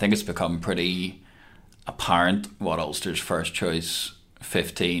think it's become pretty apparent what Ulster's first choice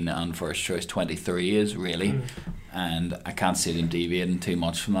 15 and first choice 23 is really, and I can't see them deviating too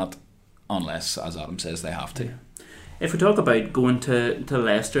much from that unless, as Adam says, they have to. If we talk about going to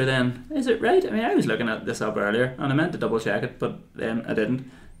Leicester, then is it right? I mean, I was looking at this up earlier and I meant to double check it, but I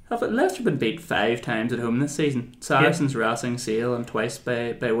didn't. Have Leicester been beat 5 times at home this season? Saracens, Racing, Sale, and twice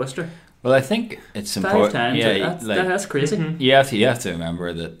by Worcester. Well, I think it's important. 5 times. That's crazy. You have to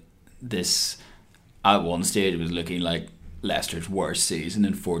remember that this at one stage was looking like Leicester's worst season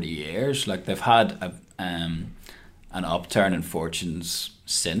in 40 years. Like, they've had an upturn in fortunes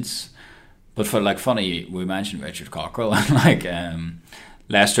since. But for funny, we mentioned Richard Cockerell, and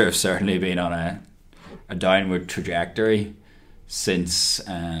Leicester have certainly been on a downward trajectory since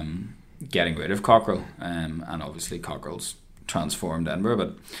getting rid of Cockerell, and obviously Cockerell's transformed Edinburgh,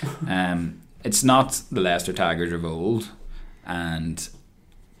 but it's not the Leicester Tigers of old. And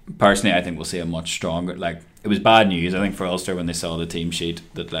personally, I think we'll see a much stronger. It was bad news, I think, for Ulster when they saw the team sheet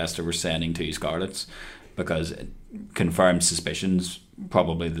that Leicester were sending 2 Scarlets, because it confirmed suspicions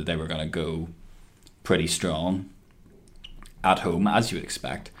probably that they were going to go pretty strong at home, as you would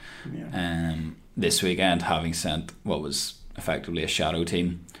expect. This weekend, having sent what was effectively a shadow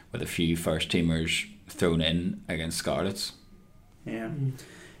team with a few first teamers thrown in against Scarlets. Yeah,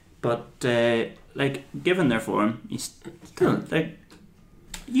 but given their form, you still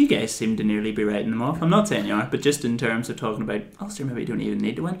you guys seem to nearly be writing them off. I'm not saying you are, but just in terms of talking about Ulster, maybe don't even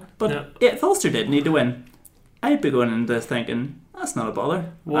need to win. But if Ulster did need to win, I'd be going into this thinking that's not a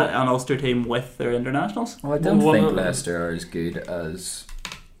bother. An Ulster team with their internationals. Well, I don't think Leicester are as good as.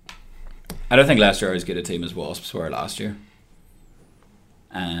 I don't think Leicester are as good a team as Wasps were last year.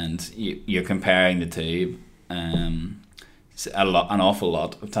 And you're comparing the two. An awful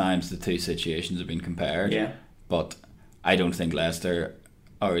lot of times the two situations have been compared. Yeah. But I don't think Leicester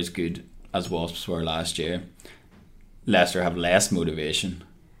are as good as Wasps were last year. Leicester have less motivation.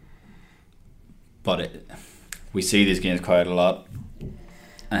 But we see these games quite a lot.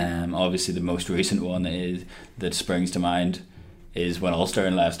 Obviously, the most recent one that springs to mind is when Ulster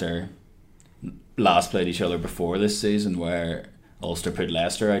and Leicester last played each other before this season, where Ulster put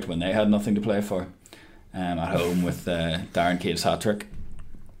Leicester out when they had nothing to play for, at home with Darren Cave's hat-trick.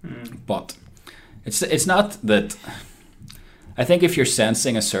 But it's not that. I think if you're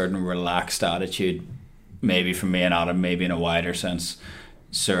sensing a certain relaxed attitude, maybe from me and Adam, maybe in a wider sense,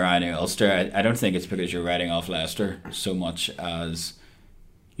 surrounding Ulster, I don't think it's because you're writing off Leicester so much as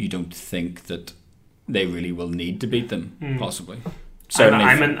you don't think that they really will need to beat them, possibly. Certainly,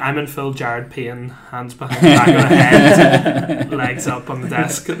 I'm in full Jared Payne, hands behind the back of the head, legs up on the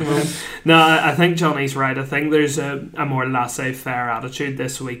desk at the moment. No, I think Johnny's right. I think there's a more laissez-faire attitude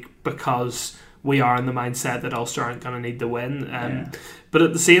this week because we are in the mindset that Ulster aren't going to need the win. But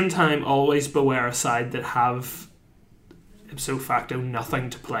at the same time, always beware a side that have ipso facto nothing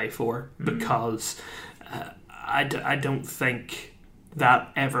to play for, because I don't think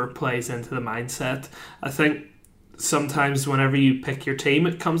that ever plays into the mindset. I think sometimes whenever you pick your team,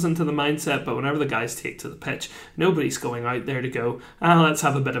 it comes into the mindset, but whenever the guys take to the pitch, nobody's going out there to go, let's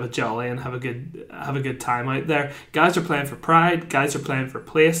have a bit of a jolly and have a good time out there. Guys are playing for pride, guys are playing for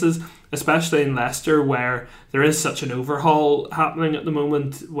places, especially in Leicester, where there is such an overhaul happening at the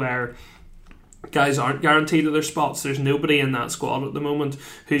moment, where guys aren't guaranteed of their spots. There's nobody in that squad at the moment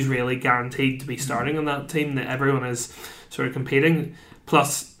who's really guaranteed to be starting in that team. That everyone is sort of competing.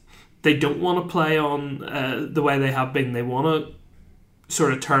 Plus, they don't want to play on the way they have been. They want to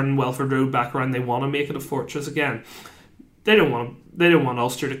sort of turn Welford Road back around. They want to make it a fortress again. They don't want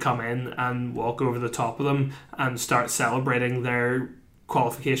Ulster to come in and walk over the top of them and start celebrating their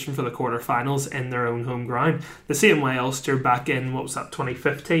qualification for the quarterfinals in their own home ground. The same way Ulster back in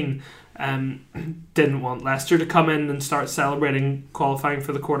 2015 didn't want Leicester to come in and start celebrating qualifying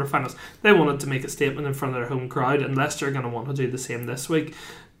for the quarterfinals. They wanted to make a statement in front of their home crowd, and Leicester are going to want to do the same this week.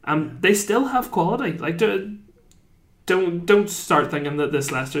 They still have quality. Like, don't start thinking that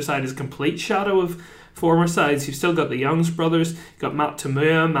this Leicester side is a complete shadow of former sides. You've still got the Youngs brothers, you've got Matt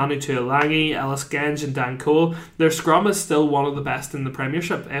Tamua, Manu Tuolangi, Ellis Genge and Dan Cole. Their scrum is still one of the best in the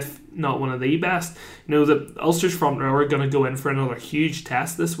Premiership, if not one of the best. You know that Ulster's front row are going to go in for another huge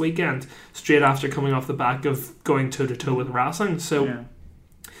test this weekend, straight after coming off the back of going toe-to-toe with Racing. So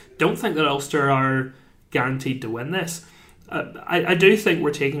don't think that Ulster are guaranteed to win this. I do think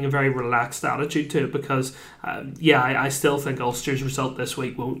we're taking a very relaxed attitude to it, because I still think Ulster's result this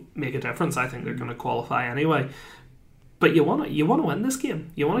week won't make a difference. I think they're going to qualify anyway. But you want to win this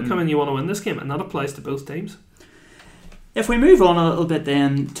game. You want to come in, you want to win this game, and that applies to both teams. If we move on a little bit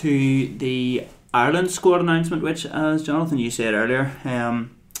then to the Ireland squad announcement, which, as Jonathan, you said earlier,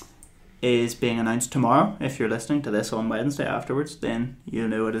 is being announced tomorrow. If you're listening to this on Wednesday afterwards, then you'll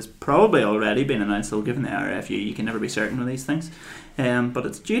know it has probably already been announced. So given the RFU, you can never be certain of these things, but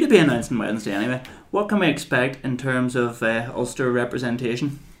it's due to be announced on Wednesday anyway. What can we expect in terms of Ulster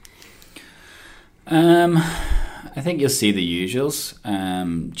representation? I think you'll see the usuals.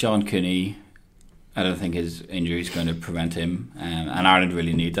 John Cooney, I don't think his injury is going to prevent him, and Ireland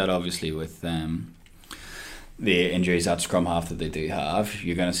really need that, obviously, with the injuries at scrum half that they do have.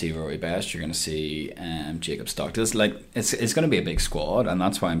 You're going to see Rory Best, you're going to see Jacob Stockdale. It's going to be a big squad, and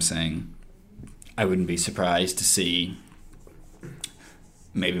that's why I'm saying I wouldn't be surprised to see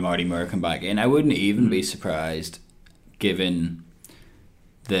maybe Marty Moore come back in. I wouldn't even be surprised, given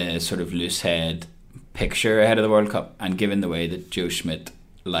the sort of loose head picture ahead of the World Cup, and given the way that Joe Schmidt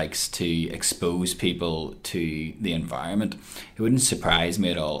likes to expose people to the environment. It wouldn't surprise me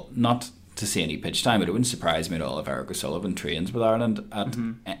at all, not to see any pitch time, but it wouldn't surprise me at all if Eric O'Sullivan trains with Ireland at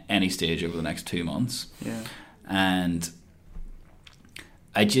any stage over the next 2 months. Yeah. And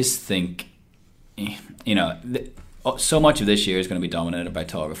I just think, so much of this year is going to be dominated by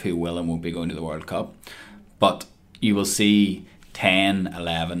talk of who will and won't be going to the World Cup, but you will see 10,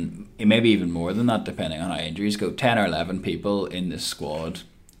 11, maybe even more than that, depending on how injuries go, 10 or 11 people in this squad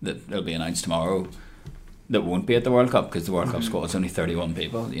that will be announced tomorrow that won't be at the World Cup, because the World Cup squad is only 31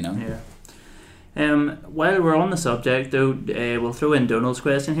 people, Yeah. While we're on the subject, though, we'll throw in Donald's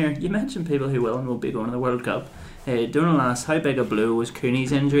question here. You mentioned people who will and won't be going to the World Cup. Donald asks, how big a blow was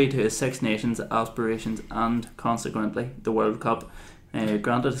Cooney's injury to his Six Nations aspirations and, consequently, the World Cup?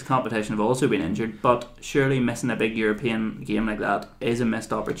 Granted, his competition have also been injured, but surely missing a big European game like that is a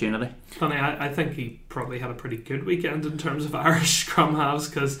missed opportunity. Funny, I think he probably had a pretty good weekend in terms of Irish scrum halves,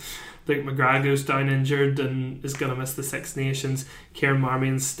 because Luke McGrath goes down injured and is going to miss the Six Nations. Kieran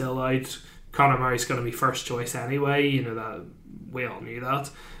Marmion's still out. Conor Murray's going to be first choice anyway. That we all knew that.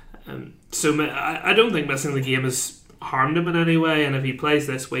 So I don't think missing the game has harmed him in any way. And if he plays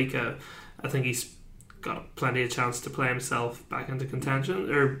this week, I think he's got plenty of chance to play himself back into contention.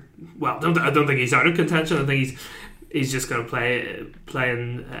 I don't think he's out of contention. I think he's just going to play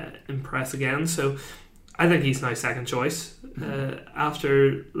and impress again. So I think he's now second choice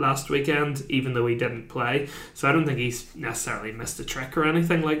after last weekend, even though he didn't play. So I don't think he's necessarily missed a trick or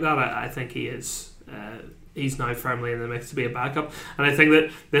anything like that. I think he is. He's now firmly in the mix to be a backup, and I think that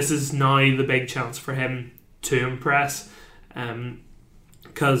this is now the big chance for him to impress,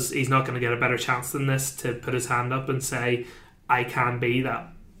 because he's not going to get a better chance than this to put his hand up and say, I can be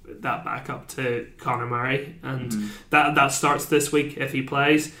that backup to Conor Murray, and that starts this week if he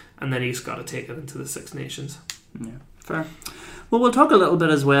plays, and then he's got to take it into the Six Nations. Yeah, fair. Well, we'll talk a little bit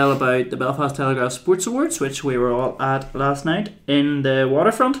as well about the Belfast Telegraph Sports Awards, which we were all at last night in the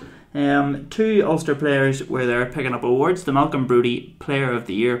Waterfront. Two Ulster players were there picking up awards. The Malcolm Brody Player of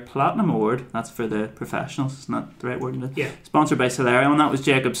the Year Platinum Award, that's for the professionals, isn't that the right word? Isn't it? Yeah. Sponsored by Solarium, and that was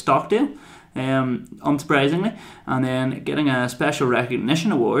Jacob Stockdale, unsurprisingly. And then getting a Special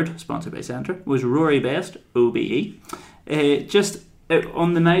Recognition Award, sponsored by Centra, was Rory Best, OBE.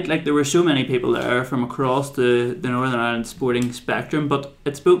 On the night, like, there were so many people there from across the Northern Ireland sporting spectrum, but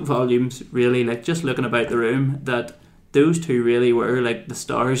it spoke volumes, really, like, just looking about the room, that those two really were like the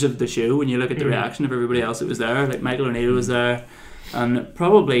stars of the show. When you look at the reaction of everybody else that was there, like Michael O'Neill was there, and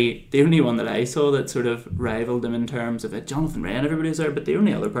probably the only one that I saw that sort of rivaled them in terms of it, Jonathan Ray and everybody was there, but the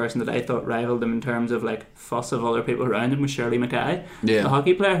only other person that I thought rivaled them in terms of like fuss of other people around him was Shirley Mackay, the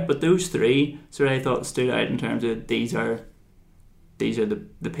hockey player. But those three sort of I thought stood out in terms of these are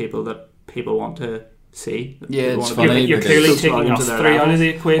the people that people want to see. Yeah, it's funny. You're clearly taking us three out of the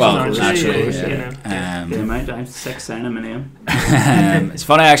equation, aren't you? Naturally, the amount I have 6 signing my name. It's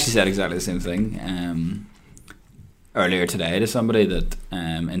funny, I actually said exactly the same thing earlier today to somebody, that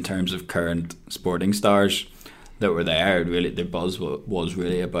in terms of current sporting stars that were there, really the buzz was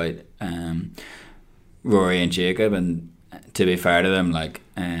really about Rory and Jacob. And to be fair to them, like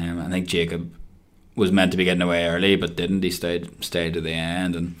I think Jacob was meant to be getting away early but didn't. He stayed to the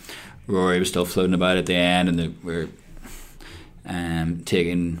end, and Rory was still floating about at the end, and they were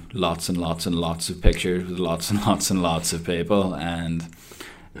taking lots and lots and lots of pictures with lots and lots and lots of people, and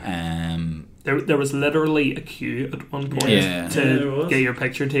there was literally a queue at one point to get your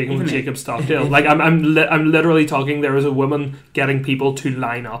picture taken with Jacob Stockdale. Like I'm literally talking. There was a woman getting people to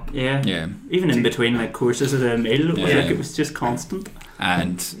line up. Yeah. Even in between like courses of a meal, like it was just constant.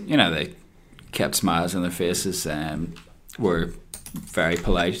 And they kept smiles on their faces. Were very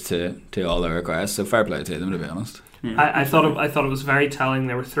polite to all their requests, so fair play to them, to be honest. I thought it was very telling.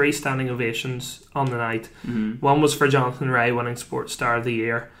 There were 3 standing ovations on the night. One was for Jonathan Ray winning Sports Star of the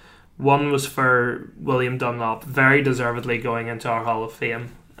Year. One was for William Dunlop, very deservedly going into our Hall of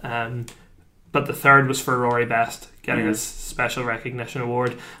Fame. But the third was for Rory Best, getting his Special Recognition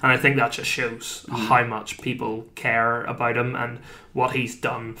Award. And I think that just shows how much people care about him and what he's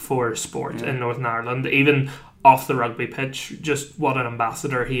done for sport in Northern Ireland. Even off the rugby pitch, just what an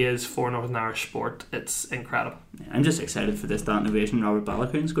ambassador he is for Northern Irish sport. It's incredible. I'm just excited for this standing ovation Robert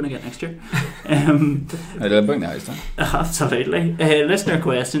Balakoon's going to get next year. I did bring that then. Absolutely. Listener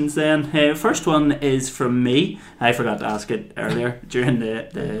questions then. First one is from me. I forgot to ask it earlier during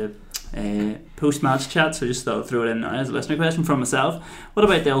the post-match chat, so just thought I'd throw it in now as a listener question from myself. What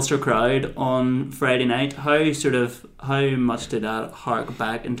about the Ulster crowd on Friday night? How much did that hark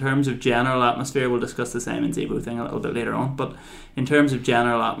back in terms of general atmosphere? We'll discuss the Simon Zebo thing a little bit later on, but in terms of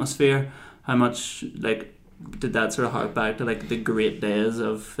general atmosphere, how much did that sort of hark back to the great days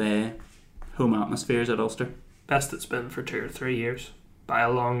of home atmospheres at Ulster? Best it's been for 2 or 3 years by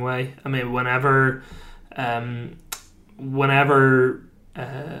a long way. I mean, whenever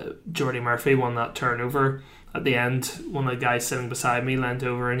Jordy Murphy won that turnover at the end, one of the guys sitting beside me leant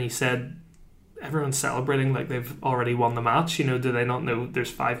over and he said, everyone's celebrating like they've already won the match. Do they not know there's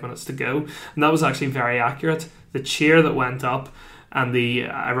 5 minutes to go? And that was actually very accurate. The cheer that went up and the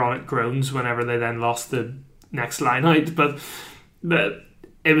ironic groans whenever they then lost the next line out, but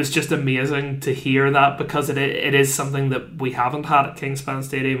it was just amazing to hear that, because it is something that we haven't had at Kingspan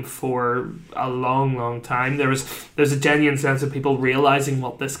Stadium for a long, long time. There's a genuine sense of people realising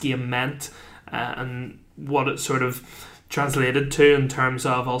what this game meant and what it sort of translated to in terms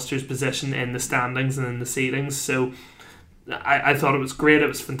of Ulster's position in the standings and in the seedings. So I thought it was great. It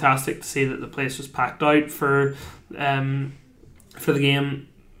was fantastic to see that the place was packed out for the game.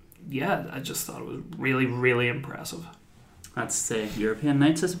 Yeah, I just thought it was really, really impressive. That's European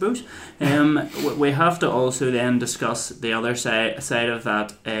nights, I suppose. We have to also then discuss the other side of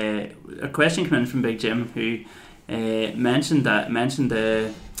that. A question came in from Big Jim, who mentioned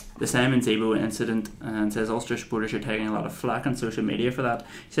the Simon Zebo incident, and says Ulster supporters are taking a lot of flack on social media for that.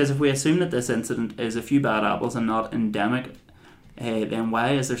 He says, if we assume that this incident is a few bad apples and not endemic, then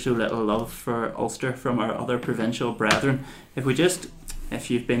why is there so little love for Ulster from our other provincial brethren? If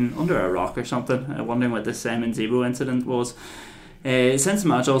you've been under a rock or something, wondering what this Simon Zebo incident was, since the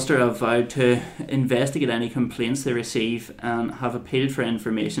match, Ulster have vowed to investigate any complaints they receive and have appealed for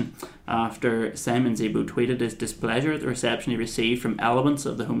information after Simon Zebo tweeted his displeasure at the reception he received from elements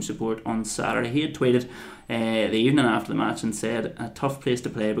of the home support on Saturday. He had tweeted the evening after the match and said, a tough place to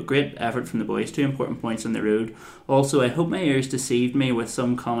play but great effort from the boys, 2 important points on the road. Also, I hope my ears deceived me with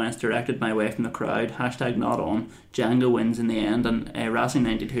some comments directed my way from the crowd, #NotOn, Django wins in the end. And Racing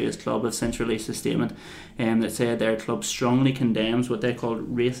 92, his club, have since released a statement that said their club strongly condemns what they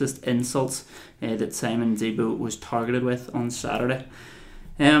called racist insults that Simon Zebo was targeted with on Saturday.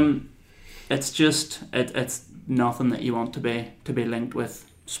 It's just it's nothing that you want to be linked with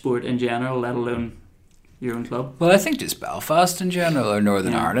sport in general, let alone your own club. Well, I think just Belfast in general, or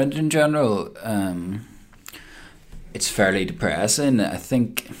Northern Yeah. Ireland in general, it's fairly depressing. I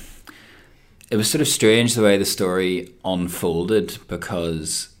think it was sort of strange the way the story unfolded,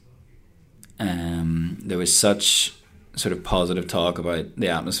 because there was such sort of positive talk about the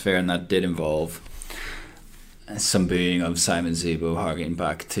atmosphere, and that did involve some booing of Simon Zebo harking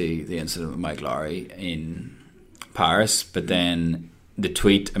back to the incident with Mike Lowry in Paris. But then the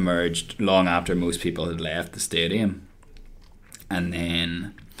tweet emerged long after most people had left the stadium, and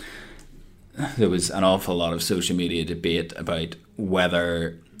then there was an awful lot of social media debate about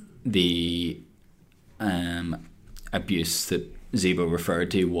whether the abuse that Zebo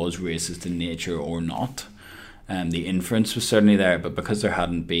referred to was racist in nature or not. The inference was certainly there, but because there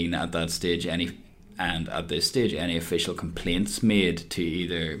hadn't been at that stage any official complaints made to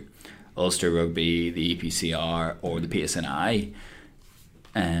either Ulster Rugby, the EPCR, or the PSNI,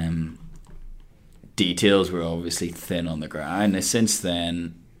 details were obviously thin on the ground. Now, since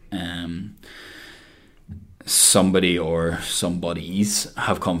then, somebody or somebodies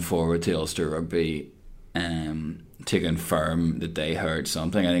have come forward to Ulster Rugby to confirm that they heard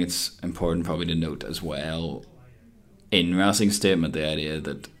something. I think it's important probably to note as well in Racing's statement the idea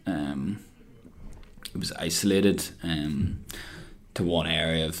that it was isolated to one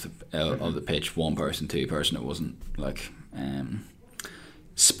area of the pitch, one person, two person. It wasn't like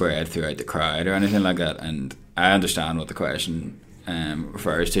spread throughout the crowd or anything like that. And I understand what the question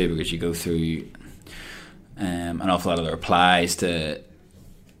refers to, because you go through an awful lot of the replies to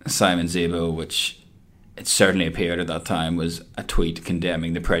Simon Zebo, which it certainly appeared at that time was a tweet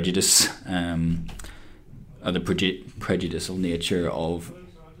condemning the prejudice or the prejudicial nature of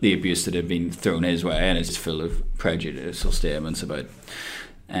the abuse that had been thrown his way, and it's just full of prejudicial statements about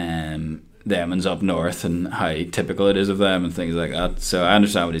them and up north and how typical it is of them and things like that. So I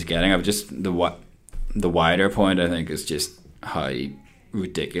understand what he's getting. I've just the wider point, I think, is just how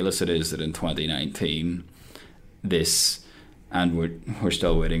ridiculous it is that in 2019 this, and we're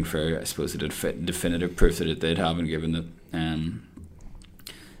still waiting for, I suppose, the definitive proof that it did happen, given that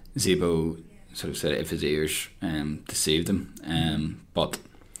Zebo sort of said if his ears deceived him, but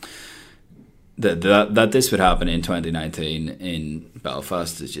that this would happen in 2019 in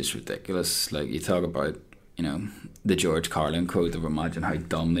Belfast is just ridiculous. Like, you talk about, you know, the George Carlin quote of imagine how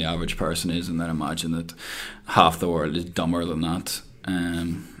dumb the average person is, and then imagine that half the world is dumber than that.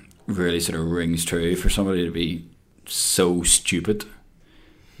 Really sort of rings true for somebody to be so stupid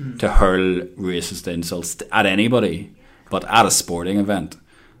to hurl racist insults at anybody, but at a sporting event,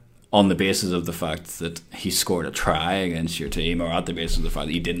 on the basis of the fact that he scored a try against your team, or at the basis of the fact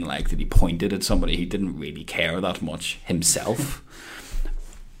that he didn't like that he pointed at somebody he didn't really care that much himself.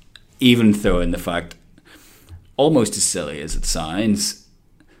 Even throw in the fact, almost as silly as it sounds,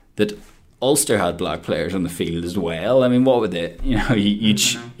 that Ulster had black players on the field as well. I mean, what would they, you know, you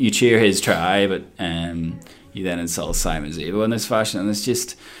cheer his try, but you then insult Simon Zebo in this fashion. And it's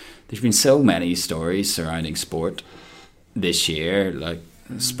just, there's been so many stories surrounding sport this year, like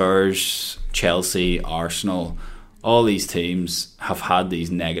Spurs, Chelsea, Arsenal, all these teams have had these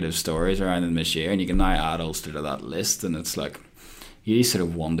negative stories around them this year, and you can now add Ulster to that list, and it's like, you sort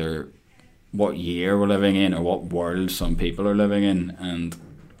of wonder what year we're living in, or what world some people are living in. And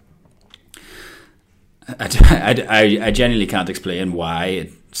I genuinely can't explain why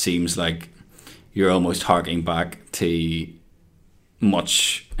it seems like you're almost harking back to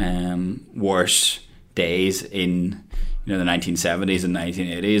much worse days in, you know, the 1970s and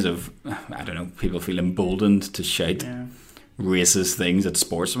 1980s of, I don't know, people feel emboldened to shout racist things at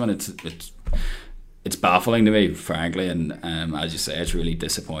sportsmen. It's baffling to me, frankly, and as you say, it's really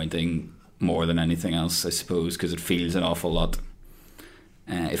disappointing more than anything else, I suppose, because it feels an awful lot.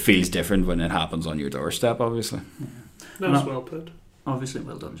 It feels different when it happens on your doorstep, obviously. That was well put. Obviously,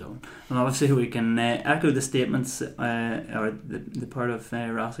 well done, John. And obviously we can echo the statements, or the part of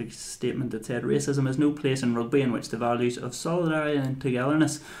Racing's statement that said racism has no place in rugby, in which the values of solidarity and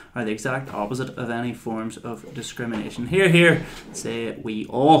togetherness are the exact opposite of any forms of discrimination. Hear, hear, say we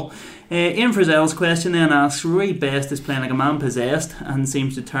all. Ian Frizzell's question then asks, Rui Best is playing like a man possessed and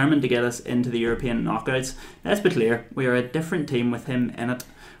seems determined to get us into the European knockouts. Let's be clear, we are a different team with him in it.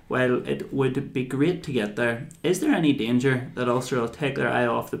 While it would be great to get there, is there any danger that Ulster will take their eye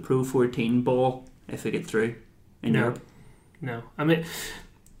off the Pro 14 ball if they get through in Europe? No. I mean,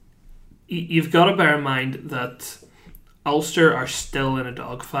 you've got to bear in mind that Ulster are still in a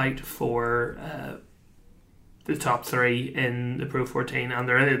dogfight for the top three in the Pro 14, and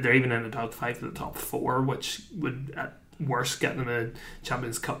they're even in a dogfight for the top four, which would worst, getting them a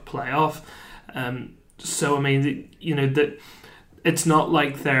Champions Cup playoff. So I mean, that it's not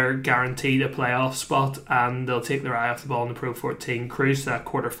like they're guaranteed a playoff spot and they'll take their eye off the ball in the Pro 14, cruise to that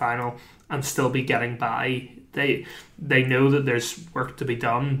quarter final, and still be getting by. They know that there's work to be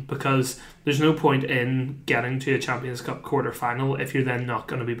done, because there's no point in getting to a Champions Cup quarter final if you're then not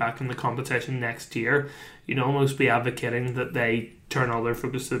going to be back in the competition next year. You'd almost be advocating that they turn all their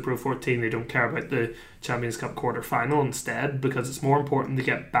focus to the Pro 14. They don't care about the Champions Cup quarter final instead, because it's more important to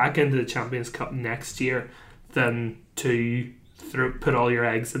get back into the Champions Cup next year than to put all your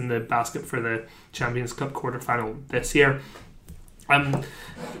eggs in the basket for the Champions Cup quarter final this year.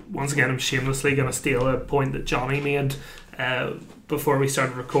 Once again, I'm shamelessly going to steal a point that Johnny made before we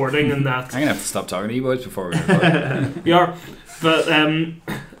started recording, and that I'm going to have to stop talking to you boys before we record. you are, but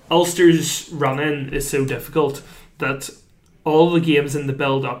Ulster's run-in is so difficult that all the games in the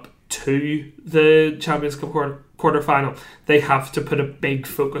build-up to the Champions Cup quarter-final, they have to put a big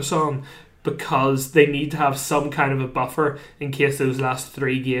focus on, because they need to have some kind of a buffer in case those last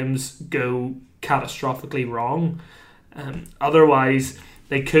 3 games go catastrophically wrong. Otherwise,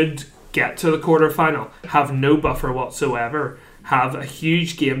 they could get to the quarter-final, have no buffer whatsoever, have a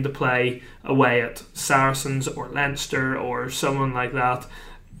huge game to play away at Saracens or Leinster or someone like that,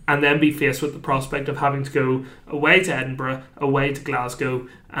 and then be faced with the prospect of having to go away to Edinburgh, away to Glasgow,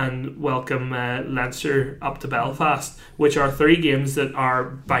 and welcome Leinster up to Belfast, which are 3 games that are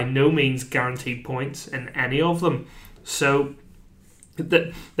by no means guaranteed points in any of them. So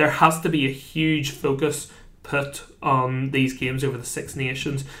there has to be a huge focus put on these games over the Six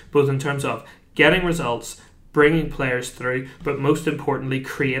Nations, both in terms of getting results, bringing players through, but most importantly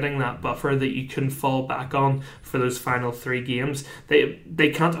creating that buffer that you can fall back on for those final 3 games. They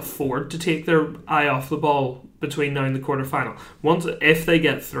can't afford to take their eye off the ball between now and the quarter-final. If they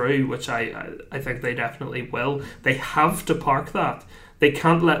get through, which I think they definitely will, they have to park that. They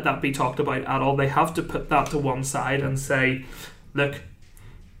can't let that be talked about at all. They have to put that to one side and say, look,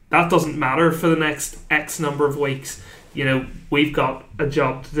 that doesn't matter for the next X number of weeks. We've got a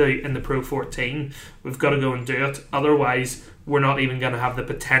job to do in the Pro 14. We've got to go and do it. Otherwise, we're not even going to have the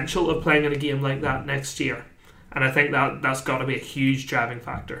potential of playing in a game like that next year. And I think that's got to be a huge driving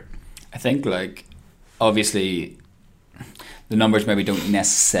factor. I think, obviously, the numbers maybe don't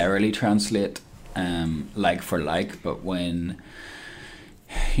necessarily translate like for like, but when,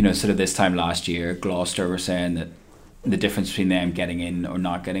 sort of this time last year, Gloucester were saying that the difference between them getting in or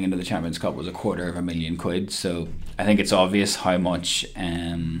not getting into the Champions Cup was £250,000. So I think it's obvious how much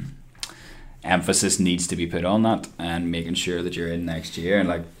emphasis needs to be put on that and making sure that you're in next year.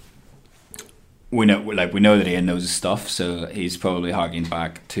 And we know that Ian knows his stuff, so he's probably harking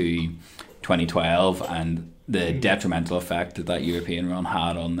back to 2012 and the detrimental effect that European run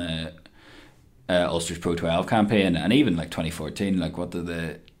had on the Ulster's Pro 12 campaign, and even 2014. What did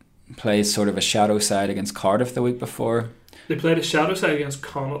they play? Sort of a shadow side against Cardiff the week before. They played a shadow side against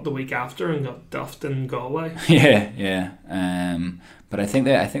Connacht the week after and got duffed in Galway. Yeah. But I think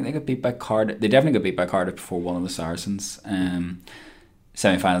they got beat by Cardiff. They definitely got beat by Cardiff before one of the Saracens.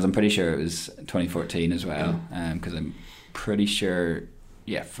 Semi-finals. I'm pretty sure it was 2014 as well. Because I'm pretty sure.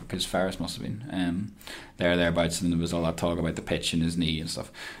 Yeah, because Ferris must have been thereabouts, and there was all that talk about the pitch and his knee and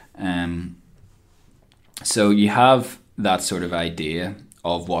stuff. So you have that sort of idea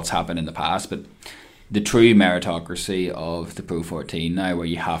of what's happened in the past, but the true meritocracy of the Pro 14 now, where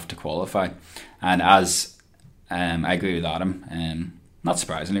you have to qualify, and as I agree with Adam, not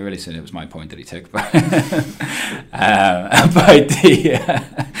surprisingly, really soon it was my point that he took, but about the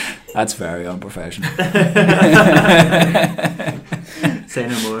that's very unprofessional. Say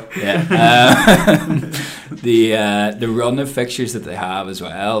no more. Yeah, the run of fixtures that they have as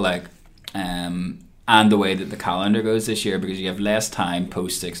well, and the way that the calendar goes this year, because you have less time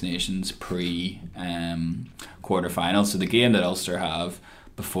post Six Nations, pre quarter-final. So the game that Ulster have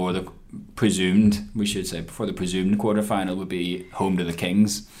before the presumed quarter-final would be home to the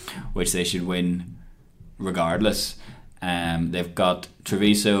Kings, which they should win regardless. They've got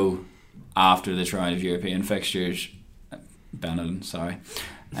Treviso after this round of European fixtures. Benetton, sorry.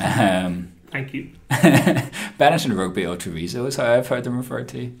 Thank you. Benetton Rugby or Treviso is how I've heard them referred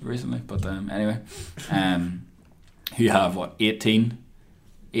to recently. But anyway, who have 18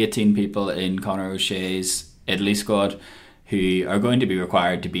 people in Conor O'Shea's Italy squad who are going to be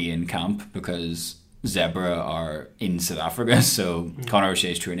required to be in camp because Zebra are in South Africa. So Conor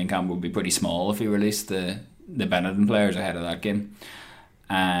O'Shea's training camp would be pretty small if he released the Benetton players ahead of that game.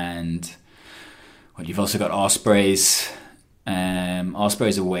 And you've also got Ospreys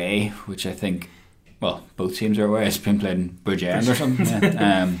away, which I think, both teams are away. It's been played in Bridgend or something.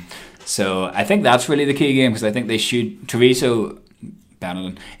 Yeah. So I think that's really the key game, because I think they should. Treviso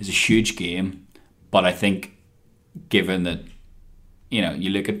Benetton is a huge game, but I think given that, you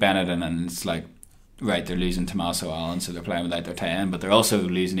look at Benetton and it's like, right, they're losing Tommaso Allen, so they're playing without their 10, but they're also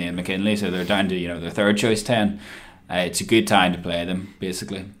losing Ian McKinley, so they're down to their third choice 10. It's a good time to play them,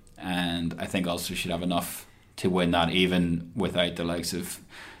 basically, and I think Ulster should have enough to win that, even without the likes of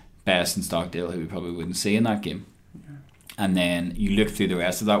Best and Stockdale, who we probably wouldn't see in that game. And then you look through the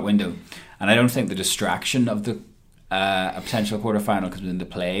rest of that window, and I don't think the distraction of the a potential quarter-final comes into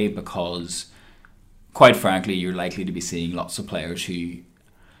play, because quite frankly you're likely to be seeing lots of players who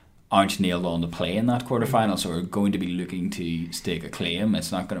aren't nailed on to play in that quarter-final, so are going to be looking to stake a claim.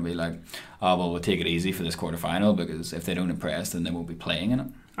 It's not going to be like, oh well, we'll take it easy for this quarter-final, because if they don't impress then they won't be playing in it.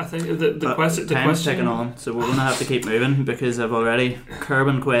 I think the question... Time's ticking on, so we're going to have to keep moving, because I've already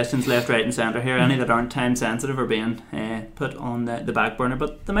curbing questions left, right and centre here. Any that aren't time sensitive are being put on the back burner,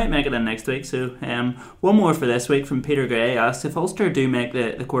 but they might make it in next week. So one more for this week from Peter Gray asks, if Ulster do make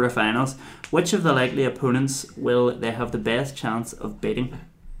the quarter-finals, which of the likely opponents will they have the best chance of beating?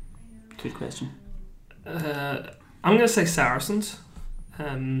 Good question. I'm going to say Saracens.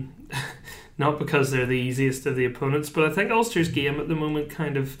 Not because they're the easiest of the opponents, but I think Ulster's game at the moment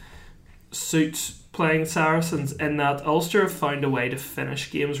kind of suits playing Saracens, in that Ulster have found a way to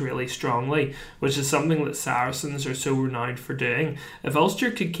finish games really strongly, which is something that Saracens are so renowned for doing. If Ulster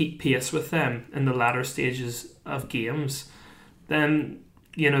could keep pace with them in the latter stages of games, then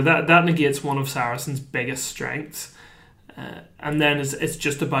that negates one of Saracens' biggest strengths, and then it's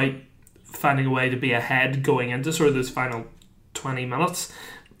just about finding a way to be ahead going into sort of those final 20 minutes.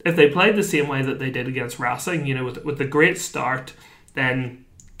 If they played the same way that they did against Racing, with the great start, then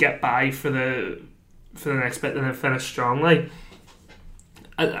get by for the next bit and then finish strongly,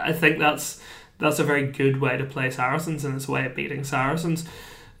 I think that's a very good way to play Saracens, and it's a way of beating Saracens.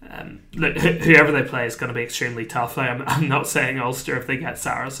 Look, whoever they play is going to be extremely tough. I'm not saying Ulster, if they get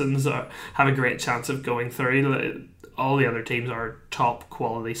Saracens, or have a great chance of going through. All the other teams are top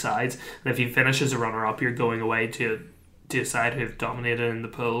quality sides, and if you finish as a runner-up, you're going away to a side who've dominated in the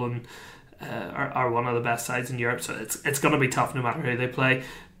pool and are one of the best sides in Europe. So it's going to be tough no matter who they play.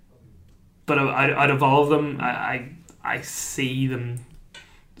 But out of all of them, I see them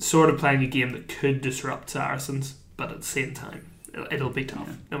sort of playing a game that could disrupt Saracens, but at the same time, it'll be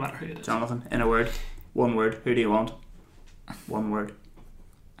tough no matter who it is. Jonathan, in a word, one word, who do you want? One word.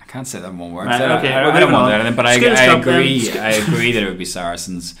 I can't say that in one word. Right, okay, I don't want anything, but I agree. Then. I agree that it would be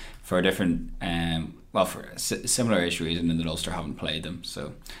Saracens for a different, for a similar-ish reason, in that Ulster haven't played them,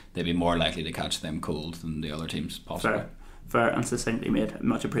 so they'd be more likely to catch them cold than the other teams, possibly. Fair and succinctly made.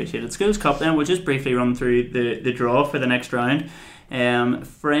 Much appreciated. Schools Cup then, we'll just briefly run through the draw for the next round.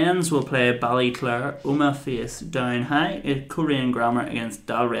 Friends will play Ballyclare, Omagh face Down High, Coleraine Grammar against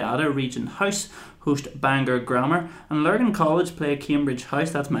Dalriada, Regent House host Bangor Grammar, and Lurgan College play Cambridge House.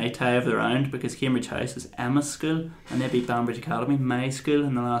 That's my tie of the round, because Cambridge House is Emma's school and they beat Banbridge Academy, my school,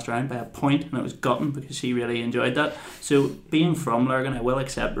 in the last round by a point, and it was gutting because she really enjoyed that. So being from Lurgan, I will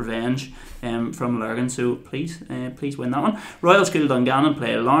accept revenge from Lurgan, so please win that one. Royal School Dungannon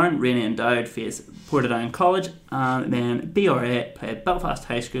play Larne, Rainey and Dowd face Portadown College, and then BRA play Belfast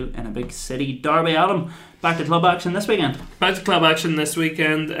High School in a big city derby. Adam, back to club action this weekend. Back to club action this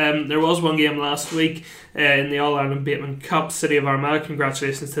weekend. There was one game last week in the All-Ireland Bateman Cup. City of Armagh,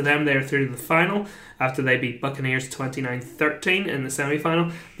 congratulations to them. They are through to the final after they beat Buccaneers 29-13 in the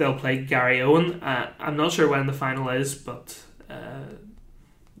semi-final. They'll play Gary Owen. I'm not sure when the final is, but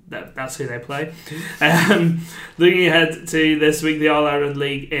that's who they play. Looking ahead to this week, the All-Ireland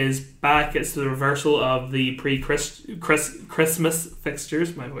League is back. It's the reversal of the pre-Christmas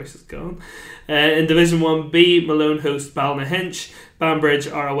fixtures. My voice is gone. In Division 1B, Malone host Ballynahinch. Banbridge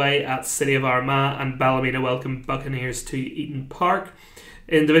are away at City of Armagh, and Ballymena welcome Buccaneers to Eaton Park.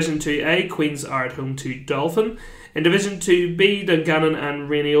 In Division 2A, Queens are at home to Dolphin. In Division 2B, Dungannon and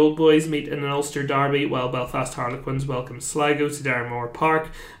Rainey Old Boys meet in an Ulster derby, while Belfast Harlequins welcome Sligo to Darramore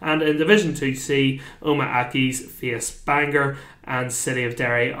Park. And in Division 2C, Omagh Accies face Bangor, and City of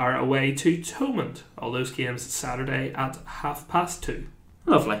Derry are away to Thomond. All those games Saturday at 2:30.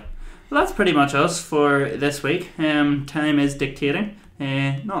 Lovely. Well, that's pretty much us for this week. Time is dictating.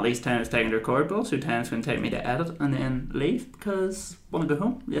 Not least time is taking to record, but also time is going to take me to edit and then leave because I want to go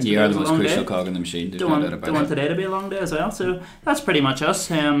home. You are the most crucial cog in the machine. Don't want today to be a long day as well. So that's pretty much us.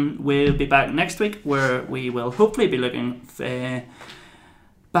 We'll be back next week, where we will hopefully be looking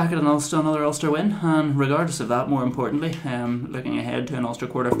back at another Ulster win, and regardless of that, more importantly, looking ahead to an Ulster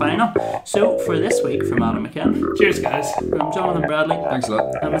quarter final. So for this week, from Adam McKenna, cheers guys, from Jonathan Bradley, thanks a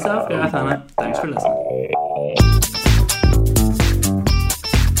lot, and myself, Gareth Hanna, thanks for listening.